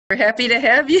We're happy to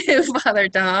have you, Father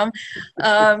Dom.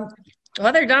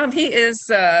 Father Dom, he is,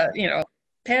 he had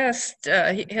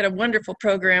a wonderful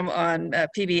program on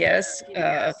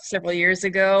PBS several years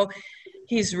ago.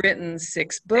 He's written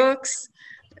 6 books.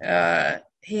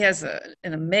 He has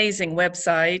an amazing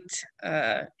website.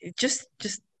 I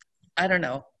don't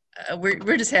know.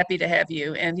 We're just happy to have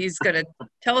you, and he's going to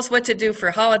tell us what to do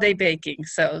for holiday baking.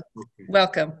 So,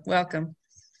 welcome.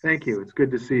 Thank you. It's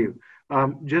good to see you.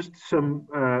 Just some,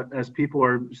 as people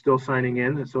are still signing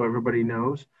in, and so everybody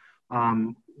knows,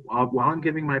 while I'm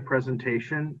giving my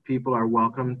presentation, people are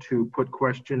welcome to put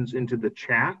questions into the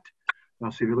chat. So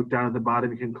if you look down at the bottom,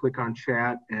 you can click on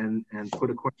chat and put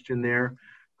a question there.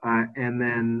 And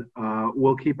then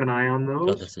we'll keep an eye on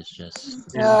those. So this is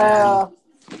just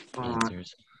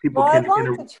answers. I'd like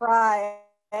to try.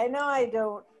 I know I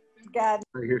don't. God.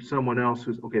 I hear someone else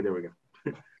who's okay. There we go.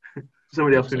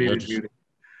 Somebody else who needed muting.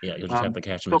 Yeah, you'll just have to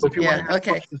catch them. So if you want to ask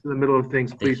questions in the middle of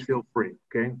things, please feel free.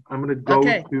 Okay, I'm going to go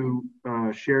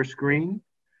to share screen,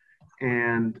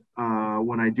 and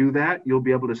when I do that, you'll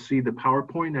be able to see the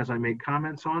PowerPoint as I make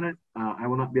comments on it. I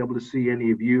will not be able to see any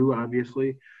of you,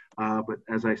 obviously, but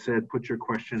as I said, put your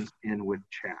questions in with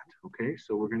chat. Okay,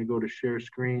 so we're going to go to share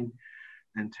screen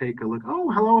and take a look. Oh,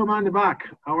 hello, Amanda Bach.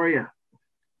 How are you?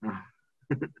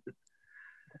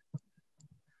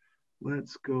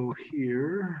 Let's go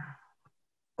here.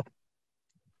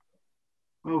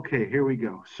 Okay, here we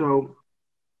go. So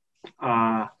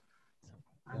I'm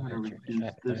going to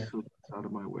reduce this so it's out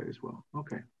of my way as well.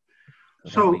 Okay.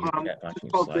 So this is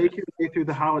called Baking Your Way Through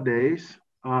the Holidays.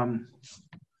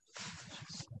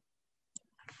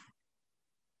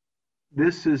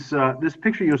 This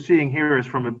picture you're seeing here is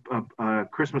from a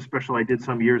Christmas special I did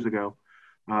some years ago,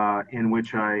 in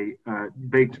which I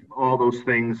baked all those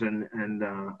things, and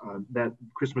that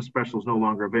Christmas special is no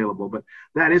longer available. But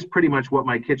that is pretty much what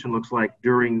my kitchen looks like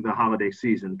during the holiday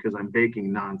season, because I'm baking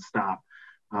nonstop.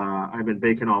 I've been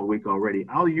baking all week already.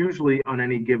 I'll usually, on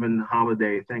any given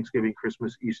holiday, Thanksgiving,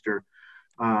 Christmas, Easter,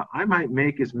 I might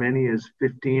make as many as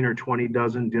 15 or 20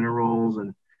 dozen dinner rolls,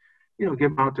 and give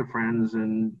them out to friends,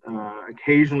 and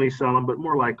occasionally sell them, but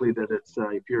more likely that it's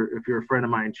if you're a friend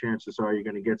of mine, chances are you're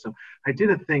going to get some. I did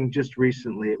a thing just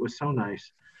recently. It was so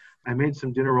nice. I made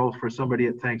some dinner rolls for somebody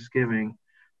at Thanksgiving,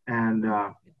 and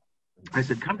I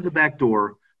said, come to the back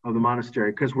door of the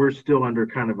monastery, because we're still under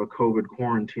kind of a COVID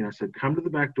quarantine. I said, come to the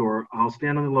back door. I'll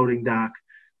stand on the loading dock.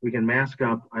 We can mask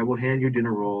up. I will hand you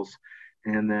dinner rolls,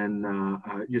 and then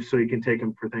just so you can take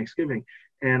them for Thanksgiving.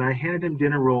 And I handed him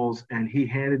dinner rolls, and he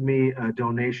handed me a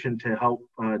donation to help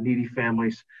needy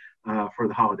families for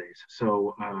the holidays.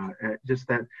 So just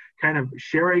that kind of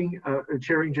sharing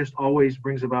just always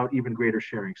brings about even greater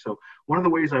sharing. So one of the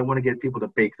ways I want to get people to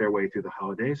bake their way through the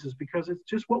holidays is because it's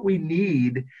just what we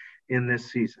need in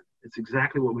this season. It's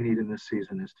exactly what we need in this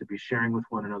season, is to be sharing with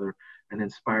one another and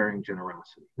inspiring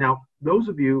generosity. Now, those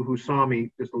of you who saw me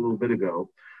just a little bit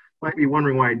ago might be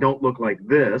wondering why I don't look like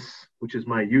this, which is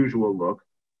my usual look,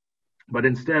 but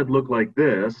instead look like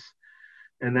this.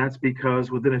 And that's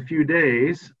because within a few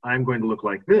days, I'm going to look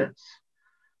like this,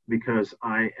 because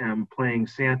I am playing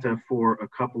Santa for a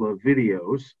couple of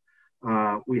videos.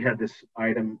 We had this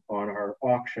item on our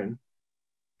auction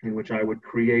in which I would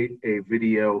create a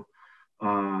video,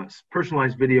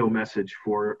 personalized video message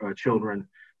for children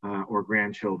or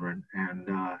grandchildren.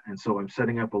 And so I'm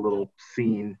setting up a little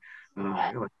scene,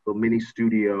 like a little mini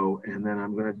studio, and then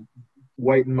I'm going to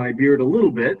whiten my beard a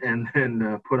little bit, and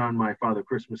then put on my Father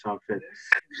Christmas outfit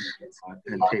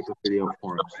and tape a video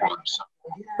for him.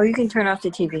 Or you can turn off the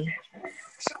TV.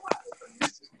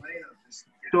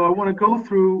 So I want to go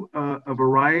through a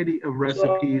variety of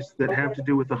recipes that have to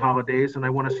do with the holidays, and I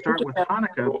want to start with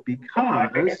Hanukkah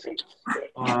because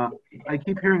I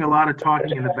keep hearing a lot of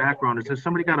talking in the background. Is there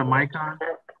somebody got a mic on?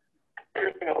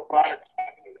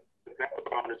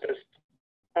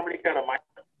 Somebody got a mic.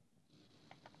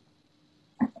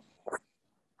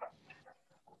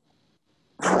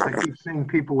 I keep seeing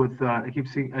people with. I keep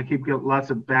getting lots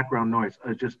of background noise.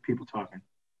 Just people talking.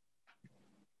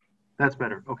 That's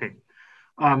better. Okay.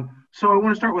 So I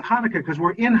want to start with Hanukkah because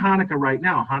we're in Hanukkah right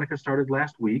now. Hanukkah started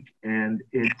last week, and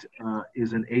it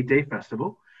is an 8-day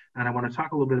festival. And I want to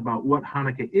talk a little bit about what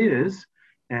Hanukkah is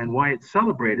and why it's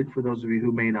celebrated, for those of you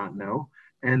who may not know,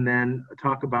 and then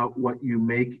talk about what you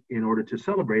make in order to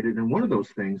celebrate it. And one of those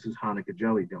things is Hanukkah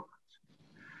Jelly Donuts.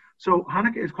 So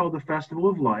Hanukkah is called the Festival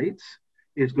of Lights.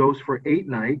 It goes for 8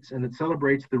 nights, and it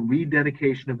celebrates the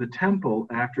rededication of the temple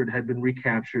after it had been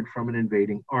recaptured from an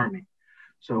invading army.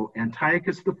 So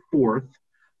Antiochus IV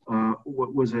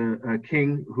was a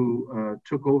king who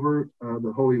took over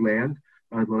the Holy Land,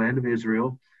 the land of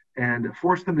Israel, and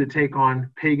forced them to take on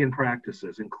pagan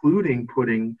practices, including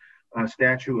putting a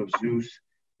statue of Zeus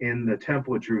in the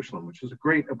Temple of Jerusalem, which is a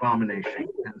great abomination.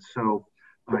 And so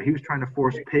he was trying to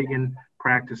force pagan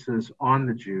practices on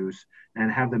the Jews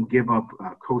and have them give up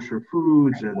kosher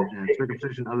foods and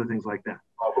circumcision, other things like that.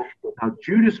 Now,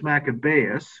 Judas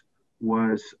Maccabeus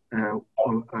was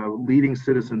a leading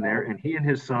citizen there, and he and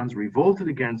his sons revolted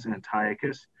against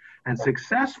Antiochus and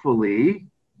successfully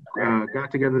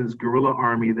got together this guerrilla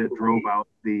army that drove out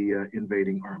the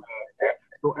invading army.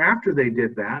 So after they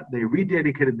did that, they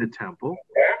rededicated the temple,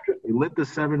 they lit the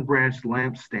 7-branched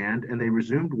lampstand, and they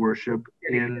resumed worship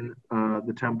in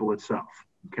the temple itself.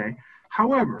 Okay.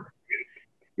 However,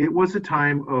 it was a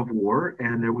time of war,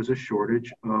 and there was a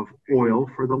shortage of oil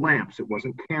for the lamps. It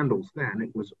wasn't candles then,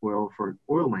 it was oil for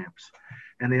oil lamps.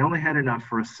 And they only had enough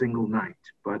for a single night.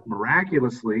 But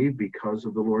miraculously, because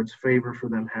of the Lord's favor for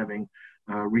them having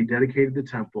rededicated the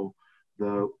temple,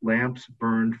 the lamps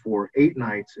burned for 8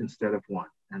 nights instead of 1.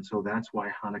 And so that's why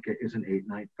Hanukkah is an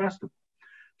 8-night festival.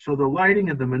 So the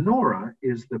lighting of the menorah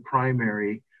is the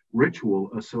primary ritual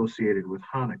associated with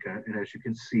Hanukkah. And as you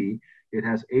can see, it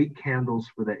has 8 candles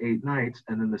for the 8 nights.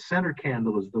 And then the center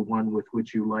candle is the one with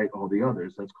which you light all the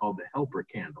others. That's called the helper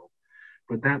candle.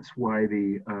 But that's why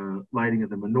the lighting of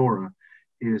the menorah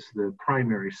is the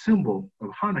primary symbol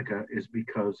of Hanukkah, is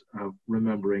because of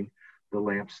remembering the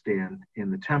lampstand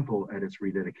in the temple at its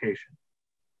rededication.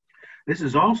 This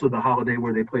is also the holiday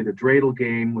where they play the dreidel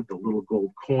game with the little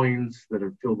gold coins that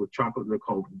are filled with chocolate. They're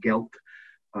called gelt.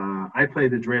 I play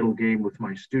the dreidel game with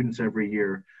my students every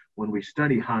year when we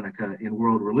study Hanukkah in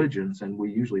world religions, and we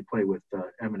usually play with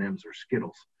M&Ms or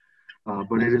Skittles.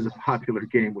 But it is a popular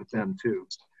game with them too.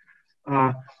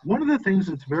 One of the things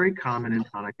that's very common in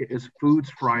Hanukkah is foods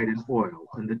fried in oil.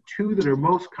 And the 2 that are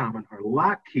most common are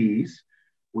latkes,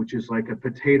 which is like a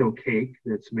potato cake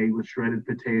that's made with shredded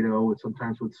potato and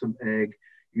sometimes with some egg,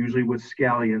 usually with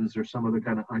scallions or some other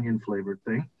kind of onion flavored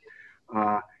thing.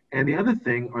 And the other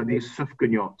thing are these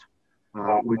sufganiyot,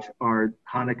 which are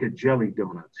Hanukkah Jelly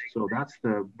Donuts. So that's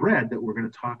the bread that we're going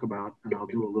to talk about, and I'll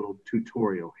do a little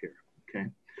tutorial here, okay?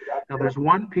 Now there's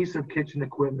one piece of kitchen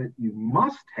equipment you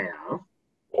must have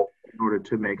in order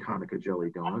to make Hanukkah Jelly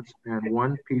Donuts, and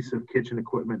one piece of kitchen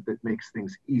equipment that makes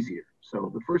things easier. So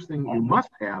the first thing you must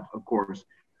have, of course,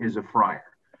 is a fryer.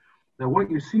 Now what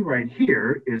you see right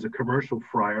here is a commercial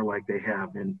fryer like they have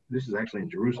in, this is actually in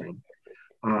Jerusalem,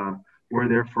 where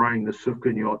they're frying the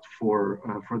sufganiyot for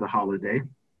the holiday.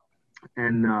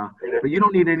 And but you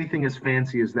don't need anything as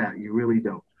fancy as that. You really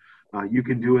don't. You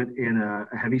can do it in a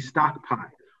heavy stock pot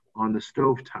on the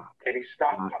stovetop.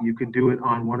 You can do it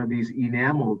on one of these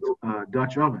enameled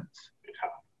Dutch ovens.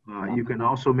 You can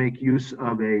also make use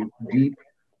of a deep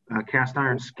cast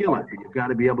iron skillet. You've got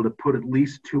to be able to put at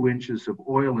least 2 inches of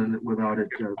oil in it without it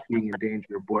being in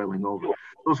danger of boiling over.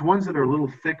 Those ones that are a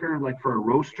little thicker, like for a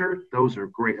roaster, those are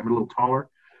great. I mean, a little taller.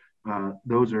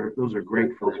 Those are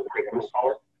great for that purpose.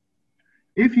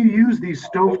 If you use these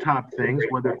stovetop things,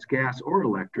 whether it's gas or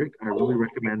electric, I really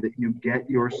recommend that you get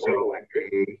yourself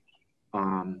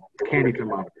a candy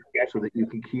thermometer so that you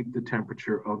can keep the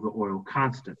temperature of the oil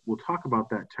constant. We'll talk about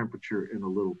that temperature in a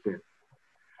little bit.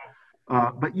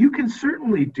 But you can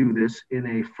certainly do this in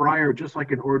a fryer, just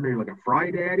like an ordinary, like a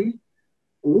Fry Daddy,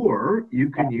 or you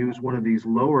can use one of these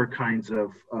lower kinds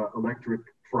of electric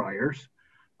fryers.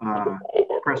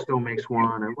 Presto makes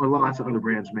one, and lots of other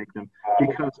brands make them,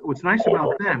 because what's nice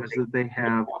about them is that they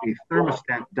have a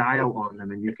thermostat dial on them,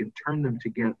 and you can turn them to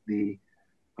get the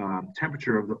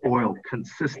temperature of the oil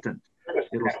consistent.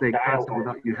 It'll stay constant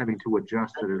without you having to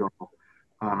adjust it at all.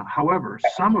 However,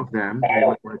 some of them, you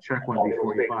might want to check one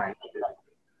before you buy it.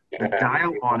 The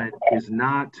dial on it is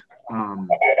not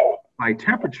by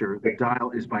temperature, the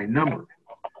dial is by number.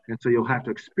 And so you'll have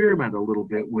to experiment a little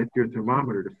bit with your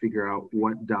thermometer to figure out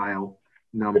what dial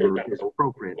number is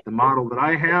appropriate. The model that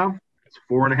I have, it's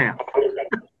 4.5.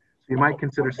 So you might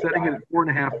consider setting it at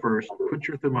 4.5 first, put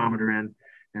your thermometer in,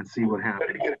 and see what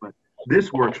happens. But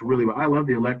this works really well. I love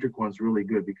the electric ones really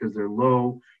good because they're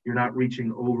low. You're not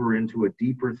reaching over into a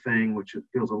deeper thing, which it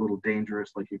feels a little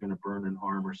dangerous, like you're going to burn an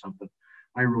arm or something.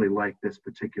 I really like this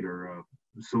particular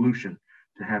solution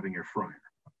to having your fryer.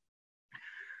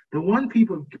 The one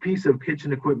piece of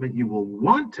kitchen equipment you will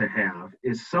want to have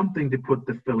is something to put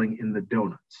the filling in the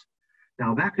donuts.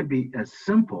 Now that could be as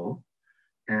simple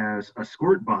as a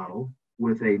squirt bottle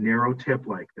with a narrow tip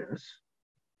like this,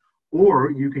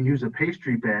 or you can use a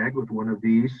pastry bag with one of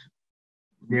these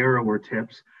narrower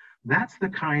tips. That's the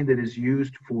kind that is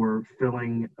used for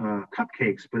filling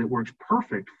cupcakes, but it works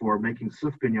perfect for making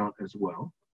sufganiyot as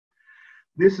well.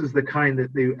 This is the kind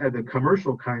that the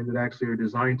commercial kind that actually are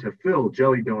designed to fill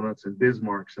jelly donuts and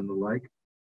Bismarcks and the like.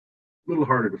 A little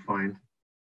harder to find,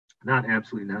 not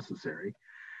absolutely necessary.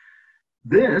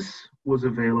 This was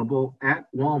available at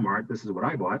Walmart. This is what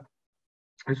I bought.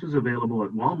 This was available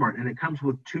at Walmart, and it comes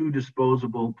with 2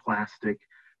 disposable plastic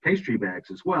pastry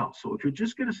bags as well. So if you're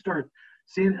just going to start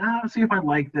seeing, see if I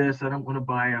like this, I don't want to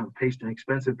buy an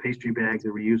expensive pastry bag, the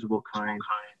reusable kind.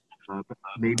 But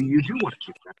maybe you do want to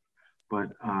do that. But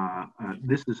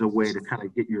this is a way to kind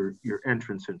of get your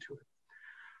entrance into it.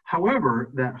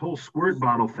 However, that whole squirt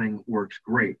bottle thing works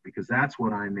great because that's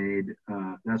what I made.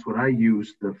 That's what I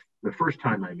used the first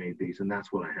time I made these, and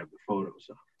that's what I have the photos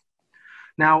of.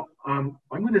 Now, I'm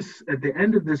going to, at the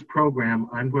end of this program,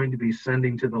 I'm going to be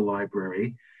sending to the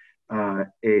library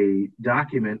a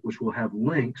document which will have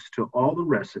links to all the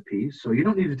recipes. So you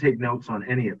don't need to take notes on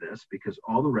any of this because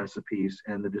all the recipes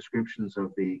and the descriptions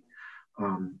of the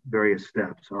various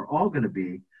steps are all going to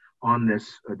be on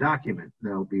this document.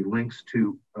 There'll be links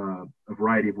to a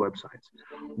variety of websites.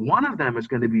 One of them is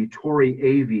going to be Tori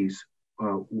Avi's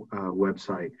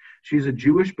website. She's a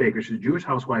Jewish baker. She's a Jewish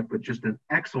housewife, but just an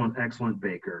excellent, excellent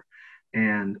baker.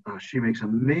 And she makes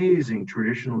amazing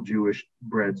traditional Jewish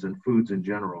breads and foods in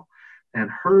general. And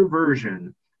her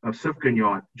version of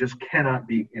sufganiyot just cannot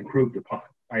be improved upon.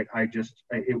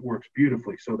 It works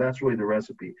beautifully. So that's really the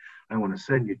recipe I want to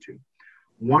send you to.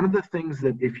 One of the things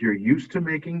that if you're used to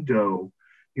making dough,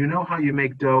 you know how you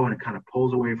make dough and it kind of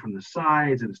pulls away from the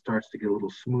sides and it starts to get a little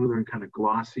smoother and kind of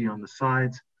glossy on the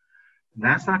sides.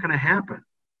 That's not going to happen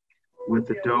with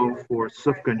the dough for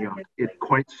sufganiyot. It's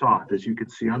quite soft, as you can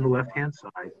see on the left-hand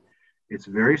side. It's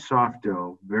very soft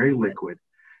dough, very liquid,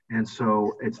 and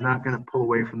so it's not going to pull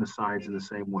away from the sides in the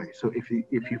same way. So if you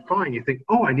think,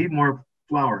 oh, I need more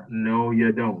flour. No,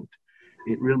 you don't.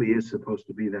 It really is supposed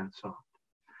to be that soft.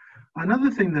 Another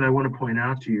thing that I want to point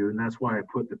out to you, and that's why I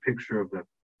put the picture of the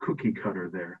cookie cutter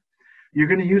there. You're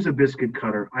going to use a biscuit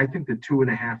cutter. I think the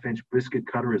 2.5-inch biscuit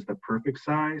cutter is the perfect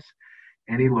size.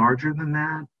 Any larger than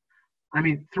that, I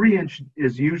mean, 3-inch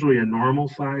is usually a normal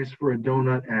size for a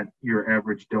donut at your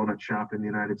average donut shop in the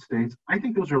United States. I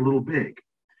think those are a little big.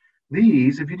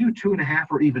 These, if you do 2.5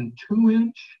 or even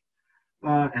 2-inch,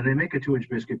 and they make a 2-inch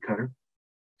biscuit cutter,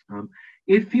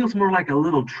 it feels more like a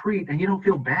little treat, and you don't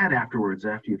feel bad afterwards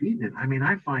after you've eaten it. I mean,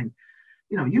 I find,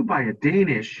 you buy a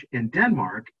Danish in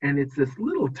Denmark, and it's this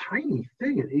little tiny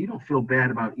thing, and you don't feel bad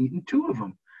about eating 2 of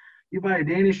them. You buy a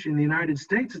Danish in the United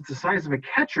States, it's the size of a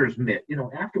catcher's mitt.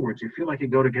 Afterwards, you feel like you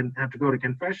have to go to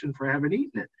confession for having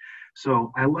eaten it.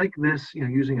 So I like this,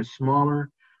 using a smaller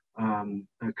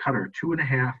cutter.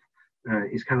 2.5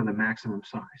 is kind of the maximum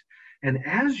size. And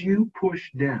as you push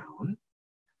down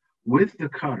with the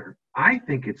cutter, I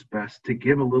think it's best to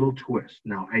give a little twist.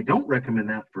 Now, I don't recommend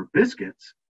that for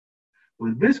biscuits.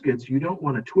 With biscuits, you don't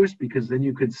want to twist because then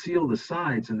you could seal the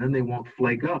sides and then they won't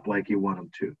flake up like you want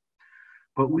them to.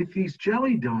 But with these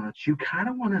jelly donuts, you kind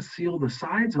of want to seal the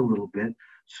sides a little bit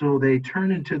so they turn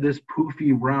into this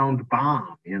poofy round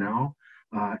bomb,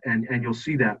 and you'll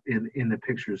see that in the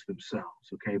pictures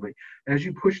themselves, okay? But as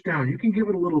you push down, you can give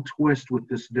it a little twist with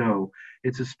this dough.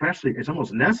 It's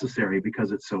almost necessary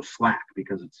because it's so slack,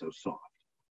 because it's so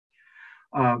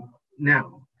soft.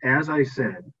 Now, as I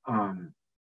said,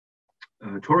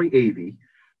 Tori Avi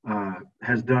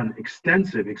has done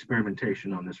extensive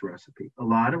experimentation on this recipe. A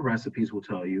lot of recipes will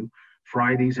tell you,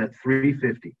 fry these at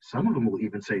 350. Some of them will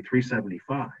even say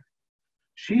 375.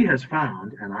 She has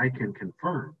found, and I can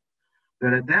confirm,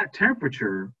 that at that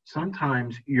temperature,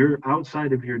 sometimes your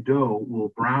outside of your dough will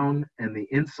brown and the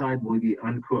inside will be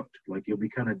uncooked, like you'll be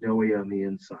kind of doughy on the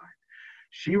inside.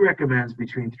 She recommends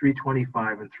between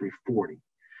 325 and 340.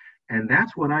 And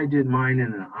that's what I did mine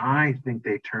in, and I think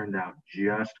they turned out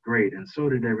just great. And so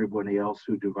did everybody else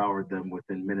who devoured them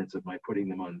within minutes of my putting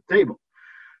them on the table.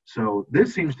 So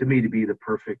this seems to me to be the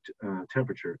perfect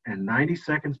temperature. And 90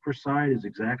 seconds per side is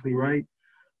exactly right.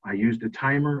 I used a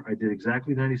timer. I did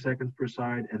exactly 90 seconds per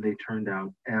side, and they turned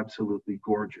out absolutely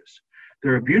gorgeous.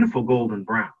 They're a beautiful golden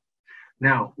brown.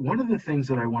 Now, one of the things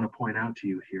that I want to point out to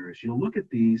you here is you'll look at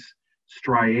these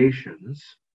striations.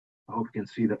 I hope you can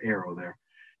see the arrow there.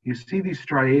 You see these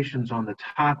striations on the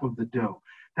top of the dough.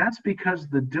 That's because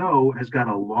the dough has got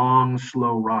a long,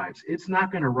 slow rise. It's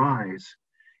not going to rise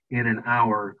in an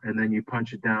hour and then you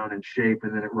punch it down and shape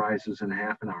and then it rises in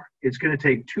half an hour. It's going to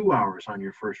take 2 hours on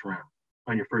your first round,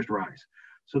 on your first rise.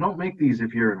 So don't make these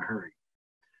if you're in a hurry.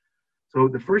 So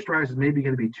the first rise is maybe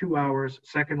going to be 2 hours.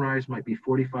 Second rise might be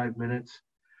 45 minutes.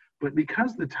 But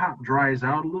because the top dries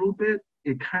out a little bit,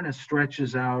 it kind of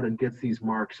stretches out and gets these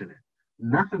marks in it.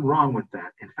 Nothing wrong with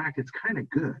that. In fact, it's kind of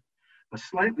good. A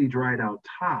slightly dried out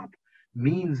top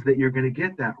means that you're going to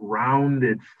get that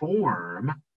rounded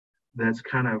form that's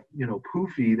kind of, you know,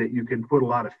 poofy, that you can put a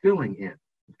lot of filling in,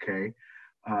 okay?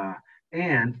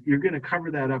 And you're going to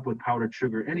cover that up with powdered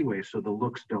sugar anyway, so the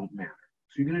looks don't matter.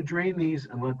 So you're going to drain these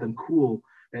and let them cool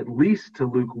at least to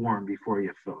lukewarm before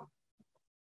you fill them.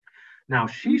 Now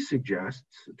she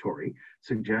suggests, Tori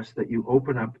suggests, that you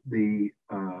open up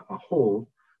a hole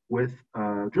with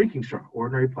a drinking straw,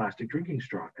 ordinary plastic drinking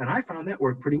straw. And I found that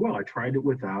worked pretty well. I tried it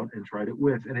without and tried it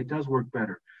with, and it does work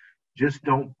better. Just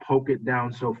don't poke it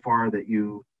down so far that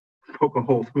you poke a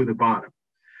hole through the bottom.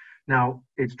 Now,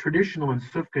 it's traditional in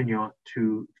Sufganot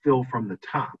to fill from the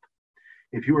top.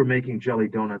 If you were making jelly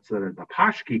donuts that are the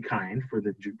pashki kind for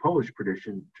the Polish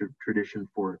tradition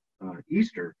for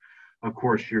Easter, of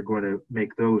course, you're going to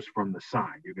make those from the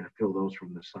side. You're going to fill those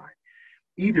from the side.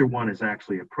 Either one is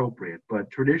actually appropriate,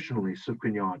 but traditionally,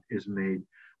 Sufganot is made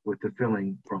with the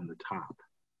filling from the top.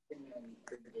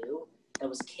 That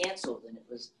was canceled, and it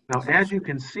was. Now, as you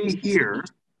can see here,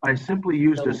 I simply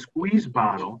used a squeeze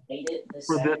bottle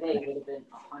for this.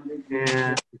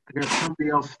 And I got somebody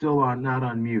else still on, not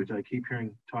on mute. I keep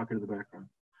talking to the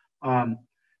background.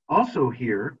 Also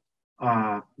here,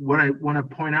 what I want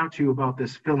to point out to you about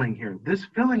this filling here. This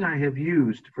filling I have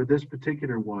used for this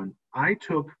particular one, I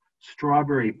took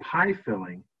strawberry pie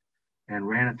filling and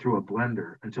ran it through a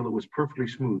blender until it was perfectly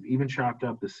smooth, even chopped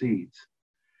up the seeds.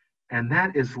 And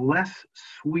that is less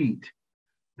sweet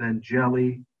than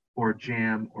jelly or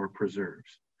jam or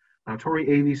preserves. Now, Tori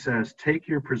Avey says, take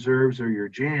your preserves or your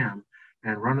jam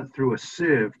and run it through a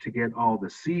sieve to get all the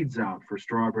seeds out for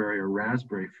strawberry or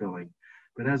raspberry filling.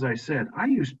 But as I said, I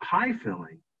use pie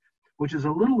filling, which is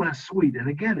a little less sweet. And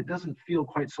again, it doesn't feel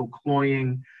quite so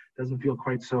cloying, doesn't feel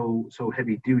quite so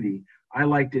heavy duty. I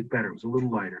liked it better. It was a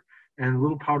little lighter. And a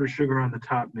little powdered sugar on the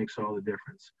top makes all the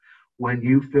difference. When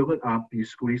you fill it up, you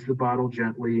squeeze the bottle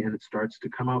gently and it starts to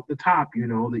come out the top, you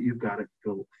know that you've got it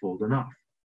filled enough.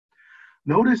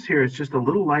 Notice here, it's just a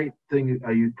little light thing.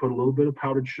 You put a little bit of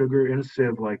powdered sugar in a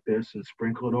sieve like this and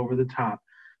sprinkle it over the top.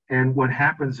 And what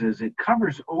happens is it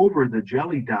covers over the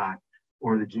jelly dot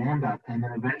or the jam dot, and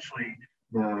then eventually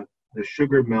the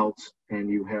sugar melts and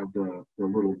you have the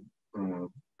little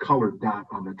colored dot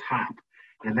on the top.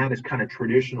 And that is kind of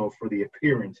traditional for the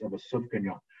appearance of a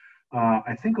Sufganot.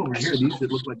 I think over here, these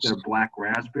that look like they're black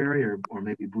raspberry or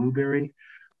maybe blueberry.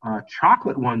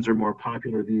 Chocolate ones are more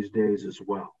popular these days as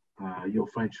well. You'll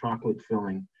find chocolate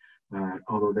filling,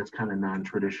 although that's kind of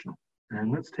non-traditional.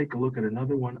 And let's take a look at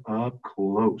another one up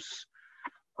close.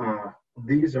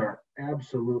 These are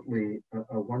absolutely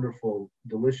a wonderful,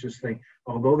 delicious thing.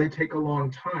 Although they take a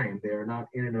long time, they are not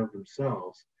in and of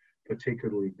themselves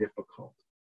particularly difficult.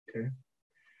 Okay.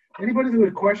 Anybody with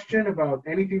a question about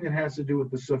anything that has to do with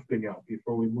the Sufganot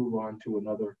before we move on to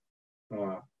another?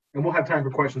 And we'll have time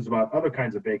for questions about other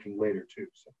kinds of baking later too.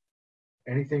 So,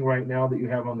 anything right now that you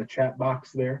have on the chat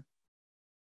box there?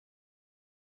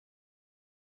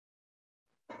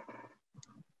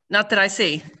 Not that I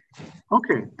see.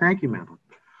 Okay, thank you, Madeline.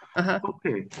 Uh-huh.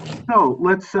 Okay, so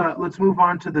let's move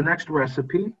on to the next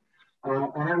recipe.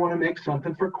 And I want to make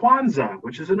something for Kwanzaa,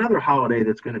 which is another holiday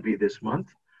that's going to be this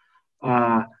month.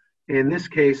 In this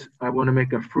case, I want to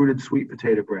make a fruited sweet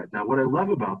potato bread. Now, what I love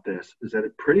about this is that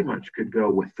it pretty much could go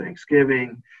with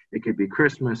Thanksgiving. It could be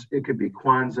Christmas. It could be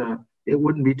Kwanzaa. It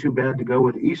wouldn't be too bad to go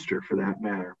with Easter for that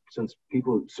matter, since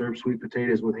people serve sweet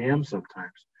potatoes with ham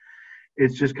sometimes.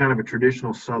 It's just kind of a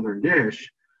traditional Southern dish,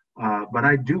 but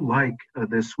I do like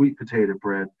this sweet potato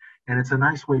bread, and it's a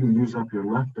nice way to use up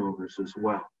your leftovers as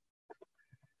well.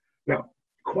 Now,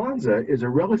 Kwanzaa is a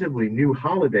relatively new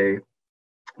holiday,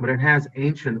 but it has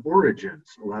ancient origins.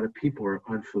 A lot of people are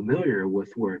unfamiliar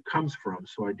with where it comes from,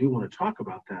 so I do want to talk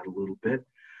about that a little bit.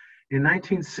 In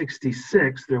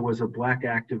 1966, there was a Black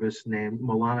activist named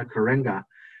Maulana Karenga,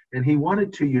 and he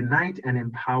wanted to unite and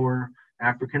empower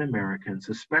African Americans,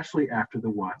 especially after the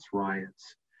Watts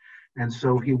riots. And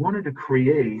so he wanted to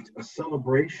create a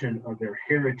celebration of their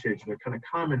heritage, their kind of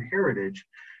common heritage,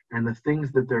 and the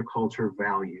things that their culture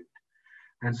valued.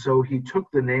 And so he took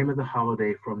the name of the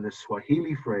holiday from this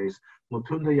Swahili phrase,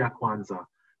 Mutunda ya Kwanza,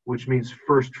 which means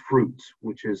first fruits,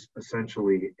 which is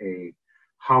essentially a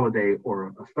holiday or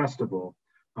a festival,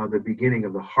 the beginning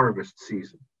of the harvest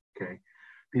season, okay?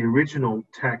 The original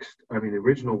text, the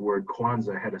original word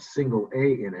Kwanzaa had a single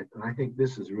A in it, and I think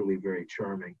this is really very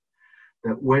charming,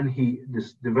 that when he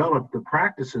developed the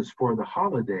practices for the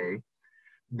holiday,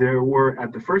 there were,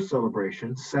 at the first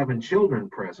celebration, 7 children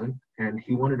present, and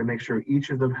he wanted to make sure each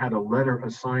of them had a letter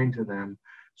assigned to them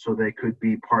so they could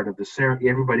be part of the ceremony,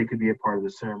 everybody could be a part of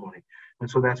the ceremony. And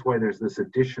so that's why there's this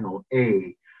additional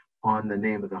A on the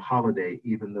name of the holiday,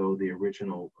 even though the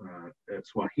original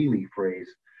Swahili phrase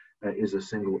is a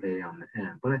single A on the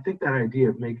end. But I think that idea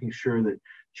of making sure that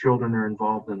children are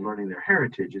involved in learning their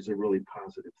heritage is a really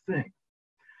positive thing.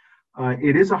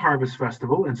 It is a harvest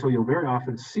festival, and so you'll very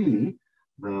often see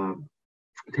the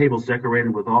tables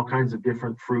decorated with all kinds of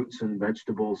different fruits and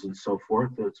vegetables and so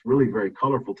forth. It's really very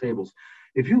colorful tables.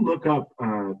 If you look up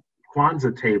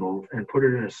Kwanzaa table and put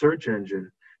it in a search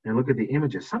engine and look at the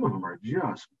images, some of them are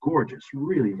just gorgeous,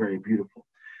 really very beautiful.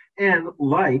 And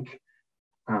like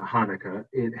Hanukkah,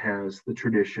 it has the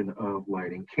tradition of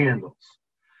lighting candles.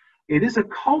 It is a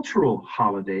cultural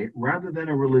holiday rather than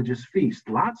a religious feast.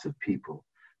 Lots of people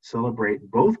celebrate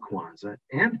both Kwanzaa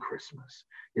and Christmas.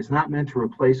 It's not meant to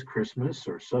replace Christmas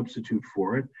or substitute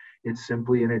for it. It's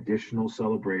simply an additional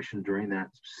celebration during that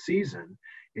season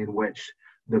in which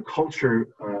the culture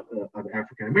of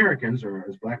African Americans, or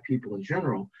as Black people in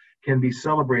general, can be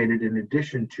celebrated in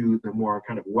addition to the more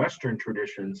kind of Western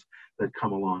traditions that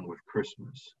come along with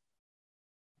Christmas.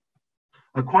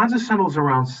 Kwanzaa centers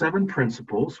around 7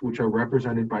 principles, which are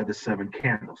represented by the 7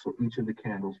 candles. So each of the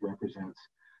candles represents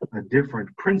a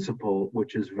different principle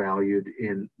which is valued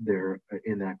in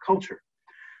that culture.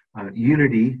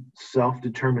 Unity,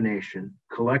 self-determination,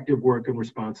 collective work and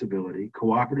responsibility,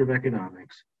 cooperative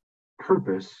economics,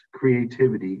 purpose,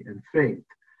 creativity, and faith,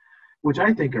 which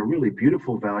I think are really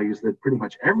beautiful values that pretty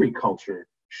much every culture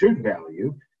should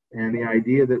value. And the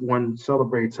idea that one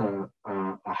celebrates a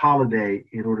holiday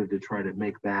in order to try to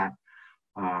make that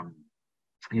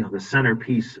the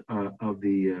centerpiece of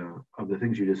the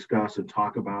things you discuss and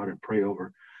talk about and pray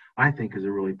over, I think is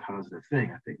a really positive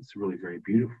thing. I think it's really very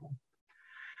beautiful.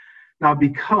 Now,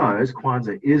 because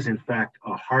Kwanzaa is in fact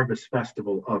a harvest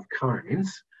festival of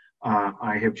kinds,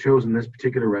 I have chosen this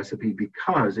particular recipe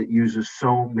because it uses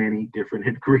so many different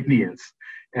ingredients,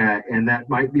 and that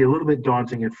might be a little bit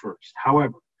daunting at first.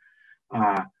 However,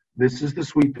 this is the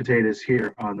sweet potatoes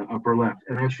here on the upper left,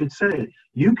 and I should say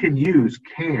you can use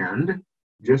canned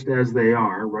just as they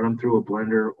are, run them through a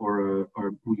blender or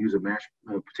we use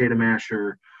a potato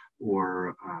masher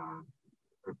or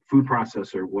a food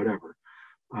processor, whatever.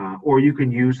 Or you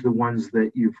can use the ones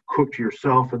that you've cooked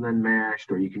yourself and then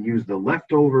mashed, or you can use the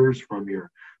leftovers from your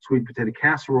sweet potato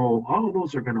casserole. All of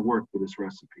those are going to work for this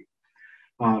recipe.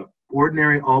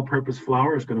 Ordinary all-purpose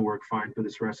flour is going to work fine for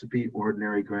this recipe.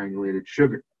 Ordinary granulated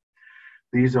sugar.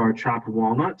 These are chopped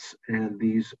walnuts, and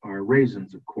these are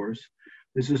raisins, of course.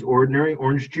 This is ordinary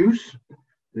orange juice.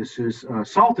 This is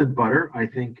salted butter, I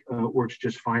think works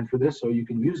just fine for this. So you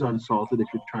can use unsalted if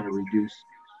you're trying to reduce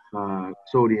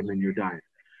sodium in your diet.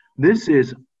 This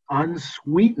is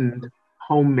unsweetened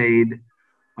homemade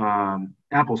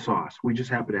applesauce. We just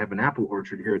happen to have an apple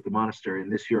orchard here at the monastery,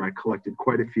 and this year I collected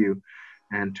quite a few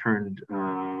and turned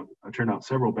out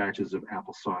several batches of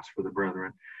applesauce for the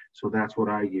brethren. So that's what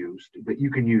I used, but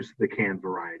you can use the canned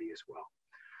variety as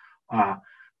well.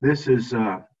 This is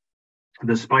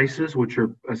the spices, which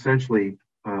are essentially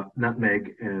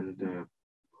nutmeg and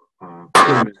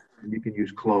cinnamon. And you can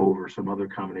use clove or some other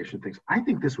combination of things. I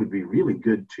think this would be really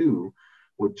good too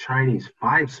with Chinese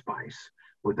 5-spice,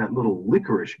 with that little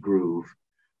licorice groove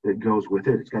that goes with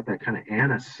it. It's got that kind of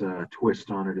anise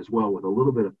twist on it as well, with a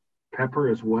little bit of pepper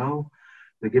as well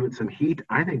to give it some heat.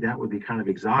 I think that would be kind of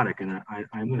exotic, and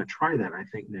I'm going to try that, I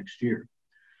think, next year.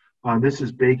 This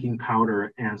is baking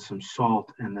powder and some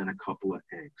salt, and then a couple of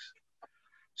eggs.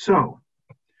 So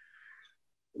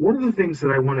one of the things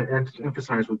that I want to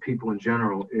emphasize with people in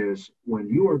general is when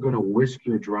you are going to whisk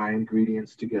your dry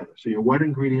ingredients together. So your wet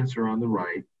ingredients are on the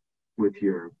right with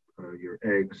your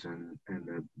eggs and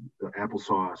the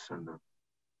applesauce and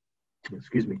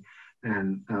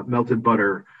melted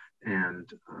butter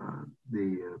and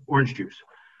the orange juice.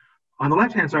 On the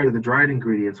left-hand side of the dried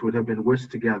ingredients would have been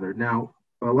whisked together. Now,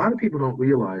 a lot of people don't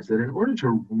realize that in order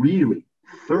to really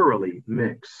thoroughly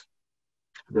mix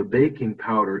the baking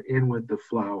powder in with the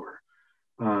flour,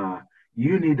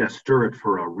 you need to stir it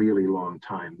for a really long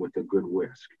time with a good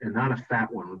whisk, and not a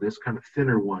fat one. This kind of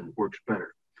thinner one works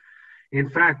better. In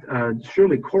fact,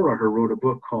 Shirley Coraher wrote a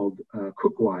book called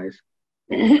Cookwise,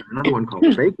 another one called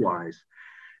Bakewise,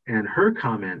 and her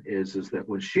comment is that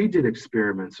when she did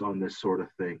experiments on this sort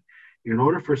of thing, in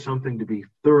order for something to be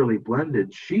thoroughly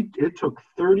blended, it took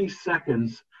 30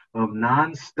 seconds of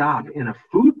nonstop in a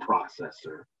food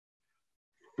processor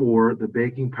for the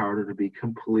baking powder to be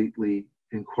completely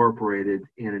incorporated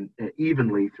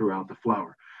evenly throughout the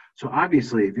flour. So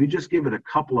obviously, if you just give it a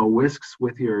couple of wipes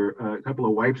with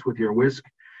your whisk,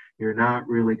 you're not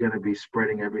really going to be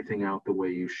spreading everything out the way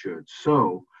you should.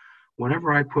 So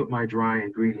whenever I put my dry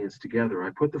ingredients together,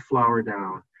 I put the flour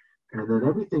down And then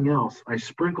everything else, I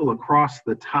sprinkle across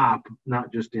the top,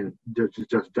 not just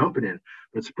just dump it in,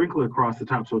 but sprinkle it across the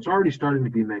top. So it's already starting to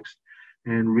be mixed,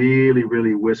 and really,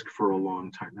 really whisk for a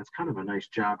long time. That's kind of a nice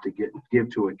job to give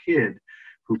to a kid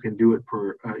who can do it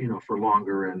for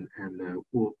longer and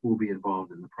will be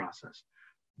involved in the process.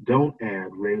 Don't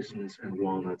add raisins and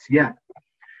walnuts yet.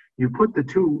 You put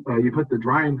the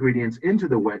dry ingredients into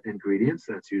the wet ingredients.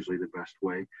 That's usually the best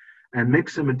way, and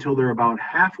mix them until they're about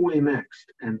halfway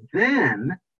mixed. And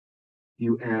then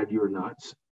you add your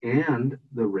nuts and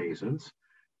the raisins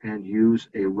and use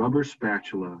a rubber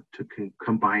spatula to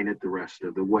combine it the rest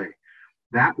of the way.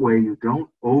 That way you don't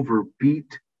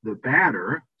overbeat the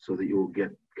batter so that you will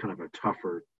get kind of a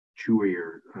tougher,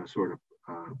 chewier sort of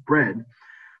bread.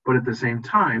 But at the same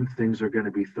time, things are going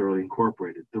to be thoroughly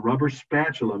incorporated. The rubber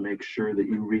spatula makes sure that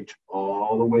you reach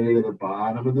all the way to the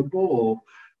bottom of the bowl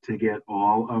to get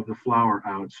all of the flour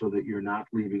out so that you're not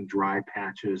leaving dry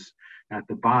patches at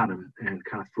the bottom and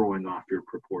kind of throwing off your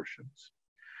proportions.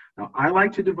 Now, I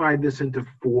like to divide this into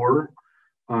 4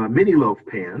 mini loaf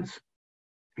pans.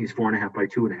 He's 4.5 by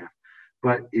 2.5.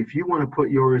 But if you want to put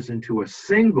yours into a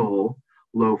single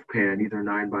loaf pan, either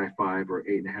 9 by 5 or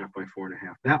 8.5 by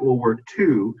 4.5, that will work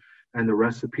too. And the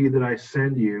recipe that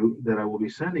I will be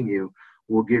sending you,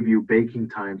 will give you baking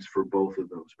times for both of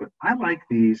those. But I like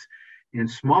these in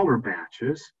smaller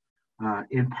batches,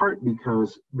 in part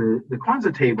because the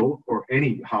Kwanzaa table, or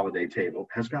any holiday table,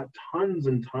 has got tons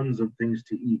and tons of things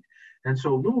to eat. And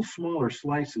so little smaller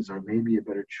slices are maybe a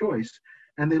better choice,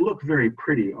 and they look very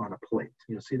pretty on a plate.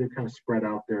 See, they're kind of spread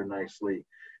out there nicely,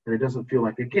 and it doesn't feel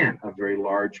like, again, a very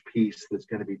large piece that's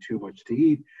going to be too much to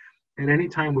eat. And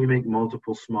anytime we make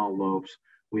multiple small loaves,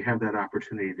 we have that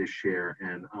opportunity to share,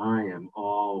 and I am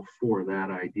all for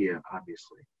that idea,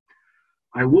 obviously.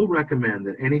 I will recommend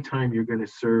that anytime you're going to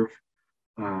serve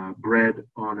bread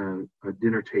on a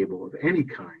dinner table of any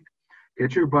kind,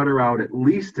 get your butter out at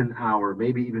least an hour,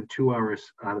 maybe even 2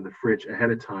 hours out of the fridge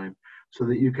ahead of time, so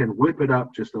that you can whip it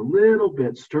up just a little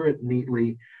bit, stir it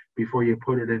neatly before you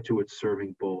put it into its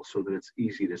serving bowl so that it's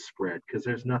easy to spread, because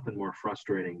there's nothing more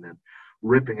frustrating than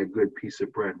ripping a good piece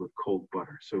of bread with cold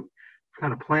butter. So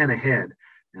kind of plan ahead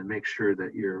and make sure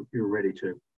that you're ready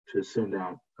to send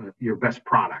out your best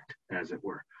product, as it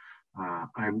were.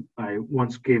 I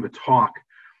once gave a talk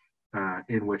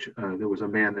in which there was a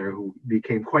man there who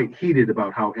became quite heated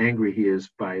about how angry he is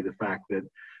by the fact that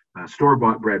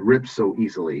store-bought bread rips so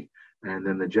easily, and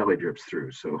then the jelly drips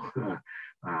through. So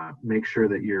make sure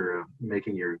that you're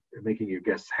making your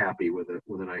guests happy with a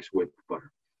nice whipped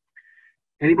butter.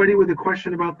 Anybody with a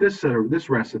question about this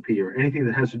recipe or anything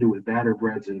that has to do with batter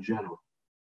breads in general?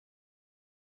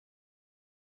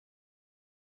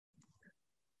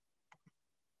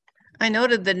 I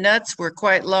noted the nuts were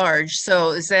quite large.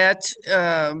 So is that,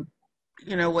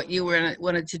 what you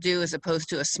wanted to do as opposed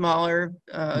to a smaller?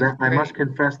 I must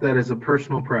confess that is a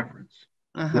personal preference.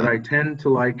 That I tend to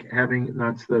like having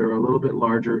nuts that are a little bit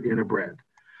larger in a bread.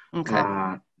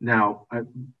 Okay. Now,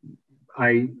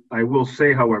 I will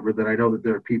say, however, that I know that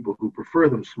there are people who prefer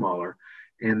them smaller,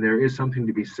 and there is something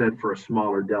to be said for a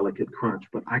smaller, delicate crunch.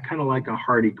 But I kind of like a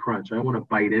hearty crunch. I want to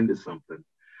bite into something.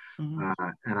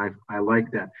 And I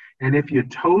like that. And if you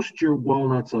toast your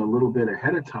walnuts a little bit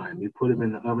ahead of time, you put them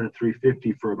in the oven at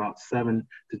 350 for about 7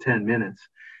 to 10 minutes,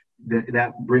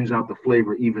 that brings out the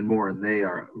flavor even more, and they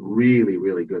are really,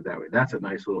 really good that way. That's a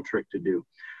nice little trick to do.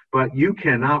 But you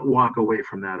cannot walk away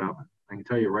from that oven. I can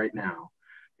tell you right now,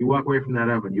 you walk away from that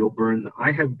oven, you'll burn.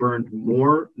 I have burned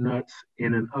more nuts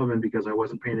in an oven because I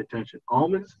wasn't paying attention.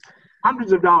 Almonds,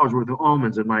 hundreds of dollars worth of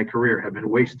almonds in my career have been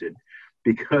wasted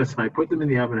because I put them in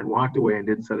the oven and walked away and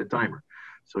didn't set a timer.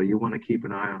 So you want to keep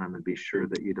an eye on them and be sure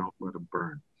that you don't let them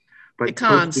burn. But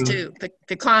pecans too.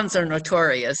 Pecans are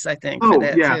notorious, I think. Oh, for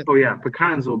that yeah. too. Oh, yeah.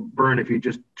 Pecans will burn if you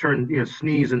just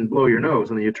sneeze and blow your nose,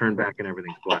 and then you turn back and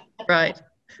everything's black. Right.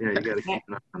 Yeah, you got to keep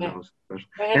an eye on those.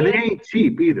 And they ain't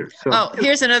cheap either. So. Oh,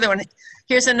 here's another one.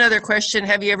 Here's another question.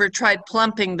 Have you ever tried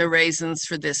plumping the raisins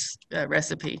for this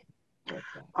recipe?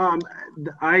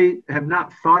 I have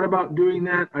not thought about doing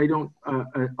that. I don't,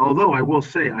 although I will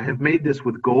say I have made this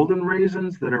with golden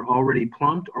raisins that are already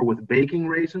plumped, or with baking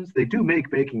raisins. They do make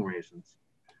baking raisins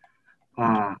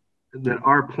that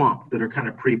are plumped, that are kind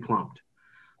of pre-plumped.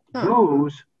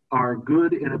 Those are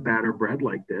good in a batter bread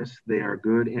like this. They are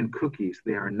good in cookies.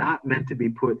 They are not meant to be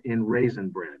put in raisin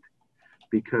bread,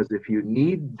 because if you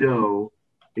need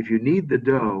the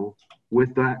dough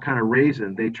with that kind of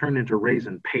raisin, they turn into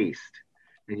raisin paste,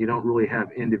 and you don't really have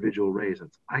individual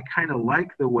raisins. I kind of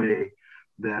like the way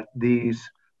that these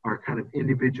are kind of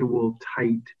individual,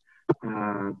 tight,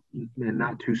 and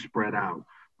not too spread out.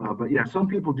 But yeah, some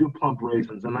people do plump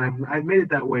raisins, and I've made it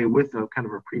that way with a kind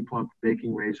of a pre-plumped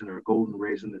baking raisin or a golden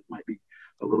raisin that might be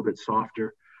a little bit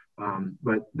softer.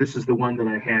 But this is the one that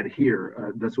I had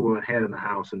here. That's what I had in the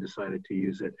house and decided to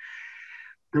use it.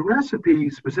 The recipe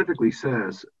specifically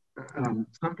says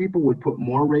some people would put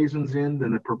more raisins in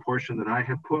than the proportion that I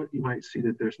have put. You might see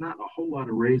that there's not a whole lot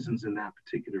of raisins in that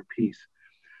particular piece.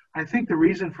 I think the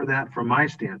reason for that, from my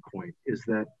standpoint, is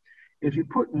that if you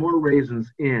put more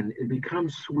raisins in, it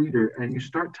becomes sweeter and you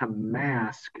start to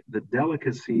mask the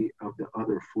delicacy of the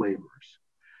other flavors.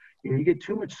 You get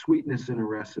too much sweetness in a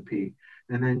recipe,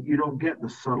 and then you don't get the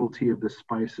subtlety of the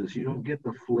spices. You don't get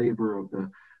the flavor of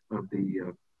the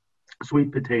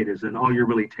sweet potatoes, and all you're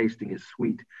really tasting is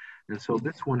sweet. And so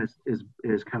this one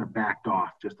is kind of backed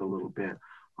off just a little bit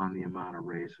on the amount of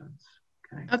raisins.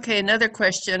 Okay, another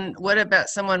question. What about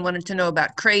someone wanted to know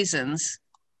about craisins?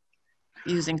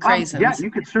 Using craisins. Yeah,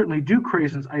 you could certainly do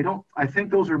craisins. I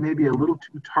think those are maybe a little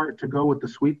too tart to go with the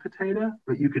sweet potato,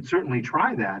 but you could certainly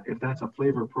try that if that's a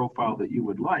flavor profile that you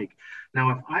would like. Now,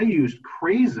 if I used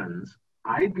craisins,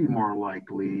 I'd be more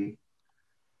likely,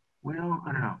 well,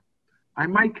 I don't know. I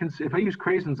might consider, if I use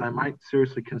craisins, I might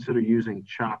seriously consider using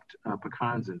chopped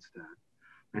pecans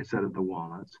instead of the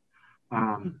walnuts.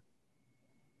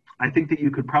 I think that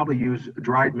you could probably use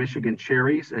dried Michigan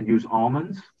cherries and use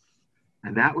almonds,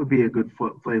 and that would be a good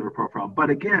flavor profile. But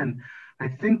again, I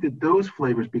think that those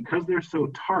flavors, because they're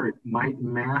so tart, might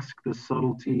mask the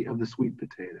subtlety of the sweet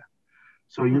potato.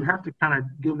 So you have to kind of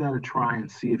give that a try and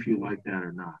see if you like that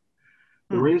or not.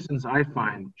 The raisins, I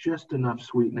find just enough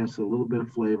sweetness, a little bit of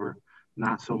flavor,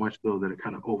 not so much though that it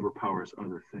kind of overpowers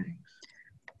other things.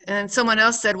 And someone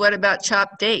else said, what about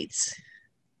chopped dates?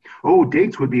 Oh,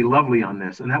 dates would be lovely on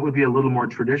this, and that would be a little more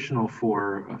traditional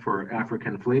for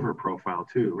African flavor profile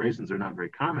too. Raisins are not very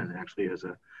common actually as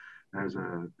a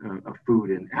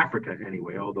food in Africa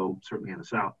anyway, although certainly in the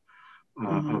south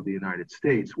of the United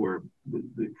States, where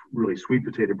the really sweet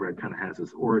potato bread kind of has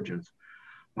its origins.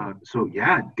 So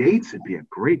yeah, dates would be a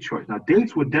great choice. Now,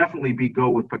 dates would definitely go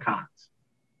with pecans.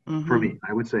 For me.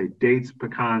 I would say dates,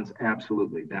 pecans,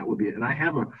 absolutely. That would be it. And I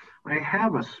have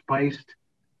a spiced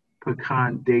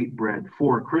pecan date bread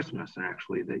for Christmas,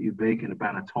 actually, that you bake in a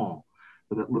panettone.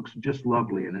 So that looks just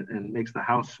lovely, and makes the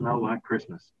house smell like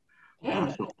Christmas.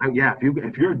 So yeah,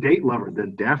 if you're a date lover,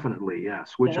 then definitely, yeah,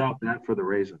 switch out that for the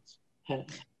raisins.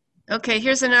 Okay,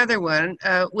 here's another one.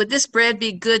 Would this bread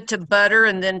be good to butter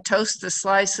and then toast the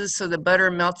slices so the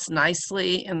butter melts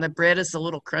nicely and the bread is a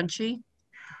little crunchy?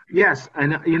 Yes,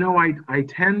 and you know, I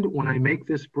tend, when I make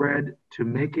this bread, to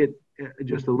make it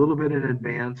just a little bit in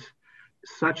advance,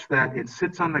 such that it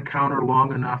sits on the counter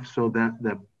long enough so that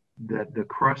the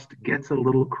crust gets a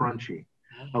little crunchy,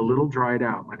 a little dried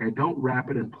out. Like, I don't wrap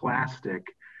it in plastic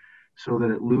so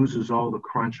that it loses all the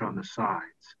crunch on the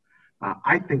sides.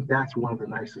 I think that's one of the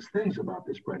nicest things about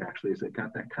this bread, actually, is it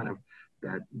got that kind of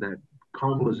that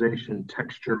caramelization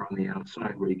texture on the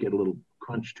outside where you get a little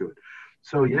crunch to it.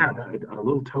 So yeah, a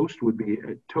little toast would be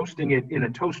toasting it in a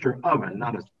toaster oven,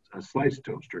 not a slice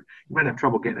toaster. You might have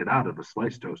trouble getting it out of a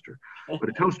slice toaster, but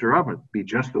a toaster oven would be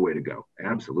just the way to go.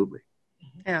 Absolutely.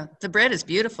 Yeah, the bread is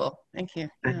beautiful. Thank you.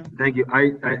 Yeah. Thank you.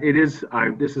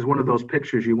 This is one of those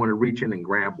pictures you want to reach in and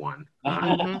grab one.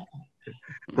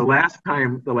 The last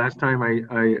time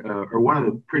or one of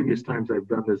the previous times I've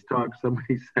done this talk,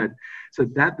 somebody said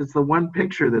that is the one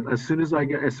picture that as soon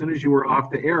as you were off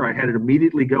the air, I had to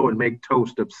immediately go and make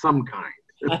toast of some kind.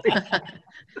 Okay.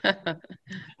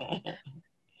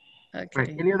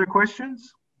 Right. Any other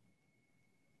questions?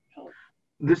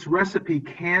 This recipe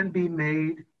can be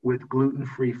made with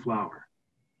gluten-free flour.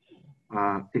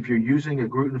 If you're using a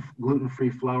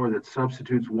gluten-free flour that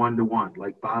substitutes 1-to-1,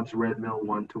 like Bob's Red Mill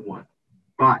 1-to-1,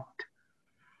 but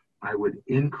I would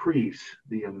increase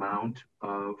the amount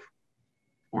of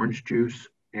orange juice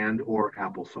and or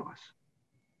applesauce,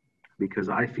 because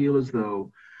I feel as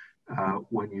though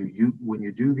when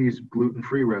you do these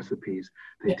gluten-free recipes,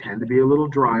 they tend to be a little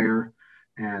drier,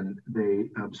 and they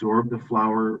absorb the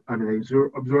flour. I mean, they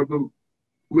absorb the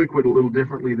liquid a little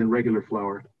differently than regular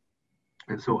flour.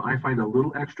 And so I find a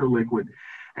little extra liquid,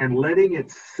 and letting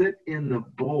it sit in the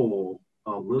bowl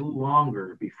a little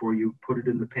longer before you put it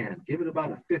in the pan. Give it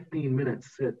about a 15-minute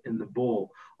sit in the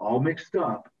bowl, all mixed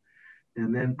up,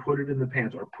 and then put it in the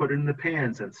pans, or put it in the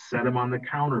pans and set them on the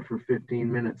counter for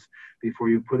 15 minutes before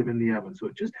you put them in the oven. So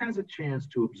it just has a chance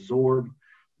to absorb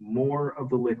more of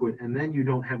the liquid, and then you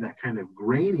don't have that kind of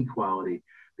grainy quality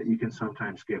that you can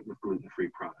sometimes get with gluten-free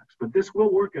products. But this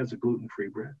will work as a gluten-free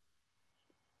bread.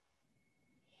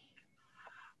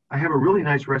 I have a really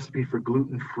nice recipe for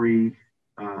gluten-free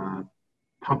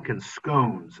pumpkin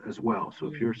scones as well. So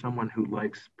if you're someone who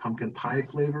likes pumpkin pie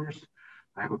flavors,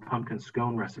 I have a pumpkin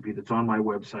scone recipe that's on my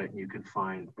website and you can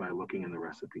find by looking in the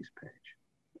recipes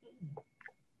page.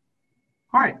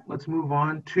 All right, let's move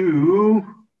on to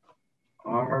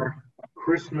our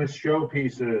Christmas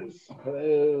showpieces.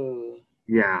 Hello.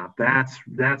 Yeah,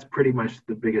 that's pretty much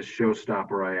the biggest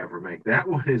showstopper I ever make. That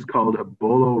one is called a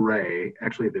bolo rei.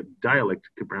 Actually, the dialect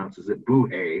pronounces it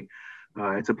buhe.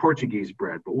 It's a Portuguese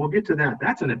bread, but we'll get to that.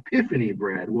 That's an epiphany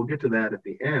bread. We'll get to that at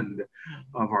the end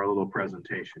of our little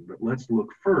presentation. But let's look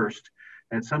first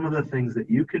at some of the things that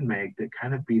you can make that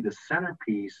kind of be the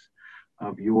centerpiece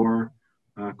of your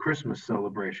Christmas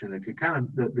celebration. That could kind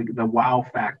of the wow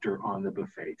factor on the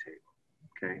buffet table.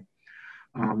 Okay.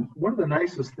 One of the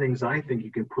nicest things I think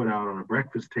you can put out on a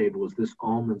breakfast table is this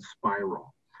almond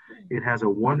spiral. It has a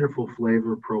wonderful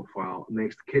flavor profile. It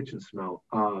makes the kitchen smell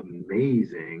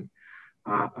amazing.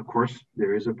 Of course,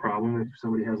 there is a problem if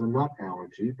somebody has a nut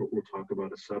allergy, but we'll talk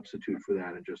about a substitute for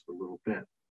that in just a little bit.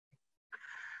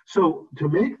 So to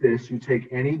make this, you take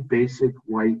any basic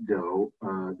white dough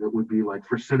that would be like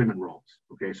for cinnamon rolls.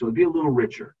 Okay, so it'd be a little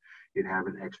richer. You'd have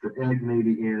an extra egg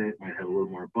maybe in it, might have a little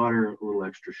more butter, a little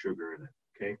extra sugar in it,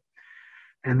 okay?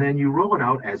 And then you roll it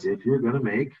out as if you're gonna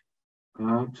make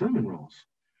cinnamon rolls.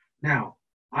 Now,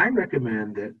 I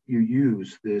recommend that you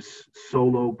use this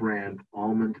Solo brand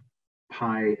almond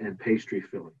pie and pastry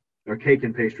filling, or cake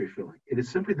and pastry filling. It is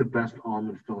simply the best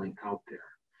almond filling out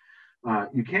there.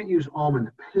 You can't use almond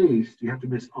paste. You have to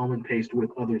mix almond paste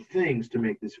with other things to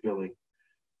make this filling.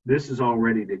 This is all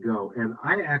ready to go. And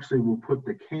I actually will put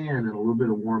the can in a little bit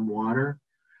of warm water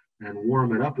and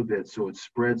warm it up a bit so it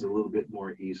spreads a little bit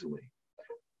more easily.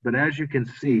 But as you can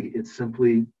see, it's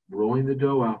simply rolling the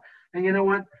dough out. And you know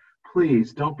what?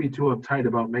 Please don't be too uptight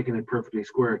about making it perfectly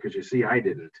square, because you see I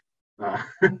didn't.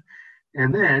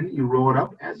 And then you roll it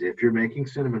up as if you're making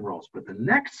cinnamon rolls. But the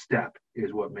next step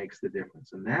is what makes the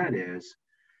difference. And that is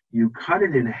you cut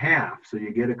it in half so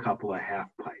you get a couple of half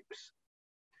pipes.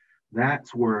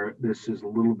 That's where this is a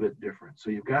little bit different. So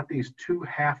you've got these two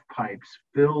half pipes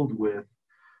filled with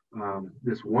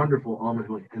this wonderful almond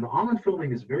filling. And the almond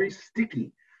filling is very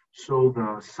sticky, so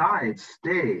the sides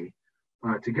stay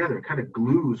together. It kind of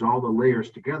glues all the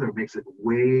layers together. It makes it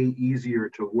way easier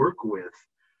to work with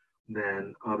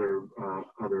than other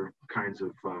kinds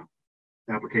of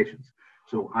applications.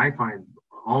 So I find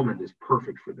almond is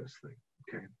perfect for this thing,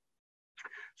 okay?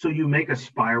 So you make a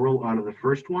spiral out of the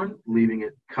first one, leaving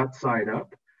it cut side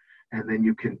up, and then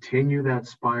you continue that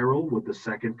spiral with the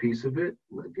second piece of it,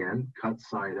 again, cut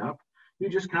side up. You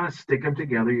just kind of stick them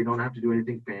together. You don't have to do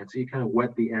anything fancy. You kind of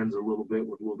wet the ends a little bit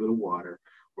with a little bit of water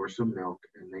or some milk,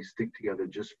 and they stick together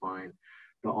just fine.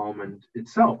 The almond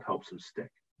itself helps them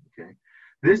stick, okay?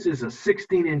 This is a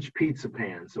 16-inch pizza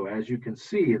pan. So as you can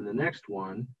see in the next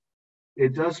one,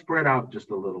 it does spread out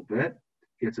just a little bit.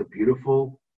 It's a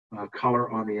beautiful color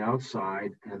on the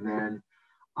outside. And then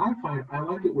I find I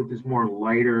like it with this more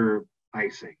lighter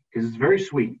icing because it's very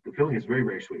sweet. The filling is very,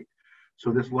 very sweet. So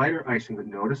this lighter icing, but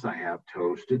notice I have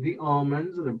toasted the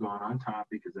almonds that have gone on top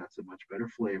because that's a much better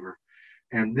flavor.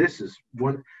 And this is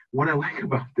what I like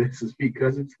about this is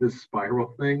because it's this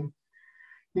spiral thing,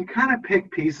 you kind of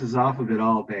pick pieces off of it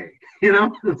all day. You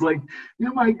know, it's like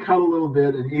you might cut a little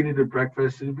bit and eat it at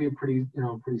breakfast. It'd be a pretty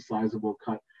sizable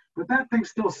cut. But that thing's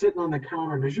still sitting on the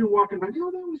counter, and as you're walking by, that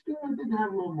was good. I didn't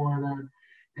have a little more of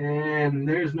that. And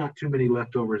there's not too many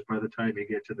leftovers by the time you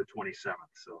get to the 27th.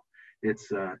 So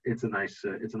it's a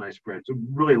nice bread. It's a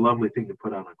really lovely thing to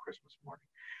put on Christmas morning.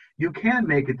 You can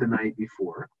make it the night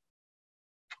before.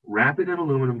 Wrap it in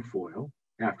aluminum foil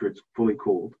after it's fully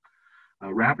cooled.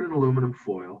 Wrap it in aluminum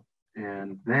foil,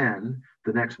 and then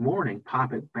the next morning,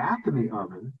 pop it back in the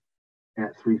oven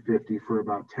at 350 for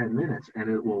about 10 minutes, and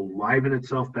it will liven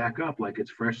itself back up like it's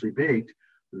freshly baked.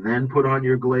 Then put on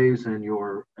your glaze and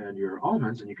your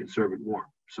almonds, and you can serve it warm.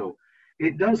 So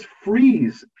it does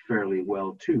freeze fairly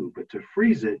well too, but to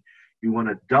freeze it, you want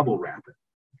to double wrap it.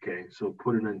 Okay, so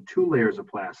put it in 2 layers of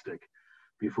plastic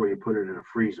before you put it in a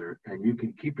freezer, and you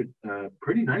can keep it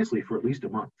pretty nicely for at least a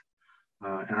month.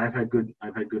 And I've had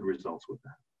good results with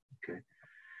that. Okay.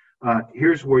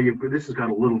 Here's where this has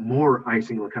got a little more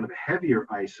icing, kind of a heavier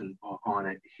icing on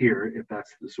it here, if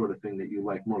that's the sort of thing that you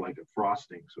like, more like a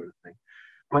frosting sort of thing.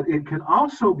 But it can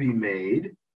also be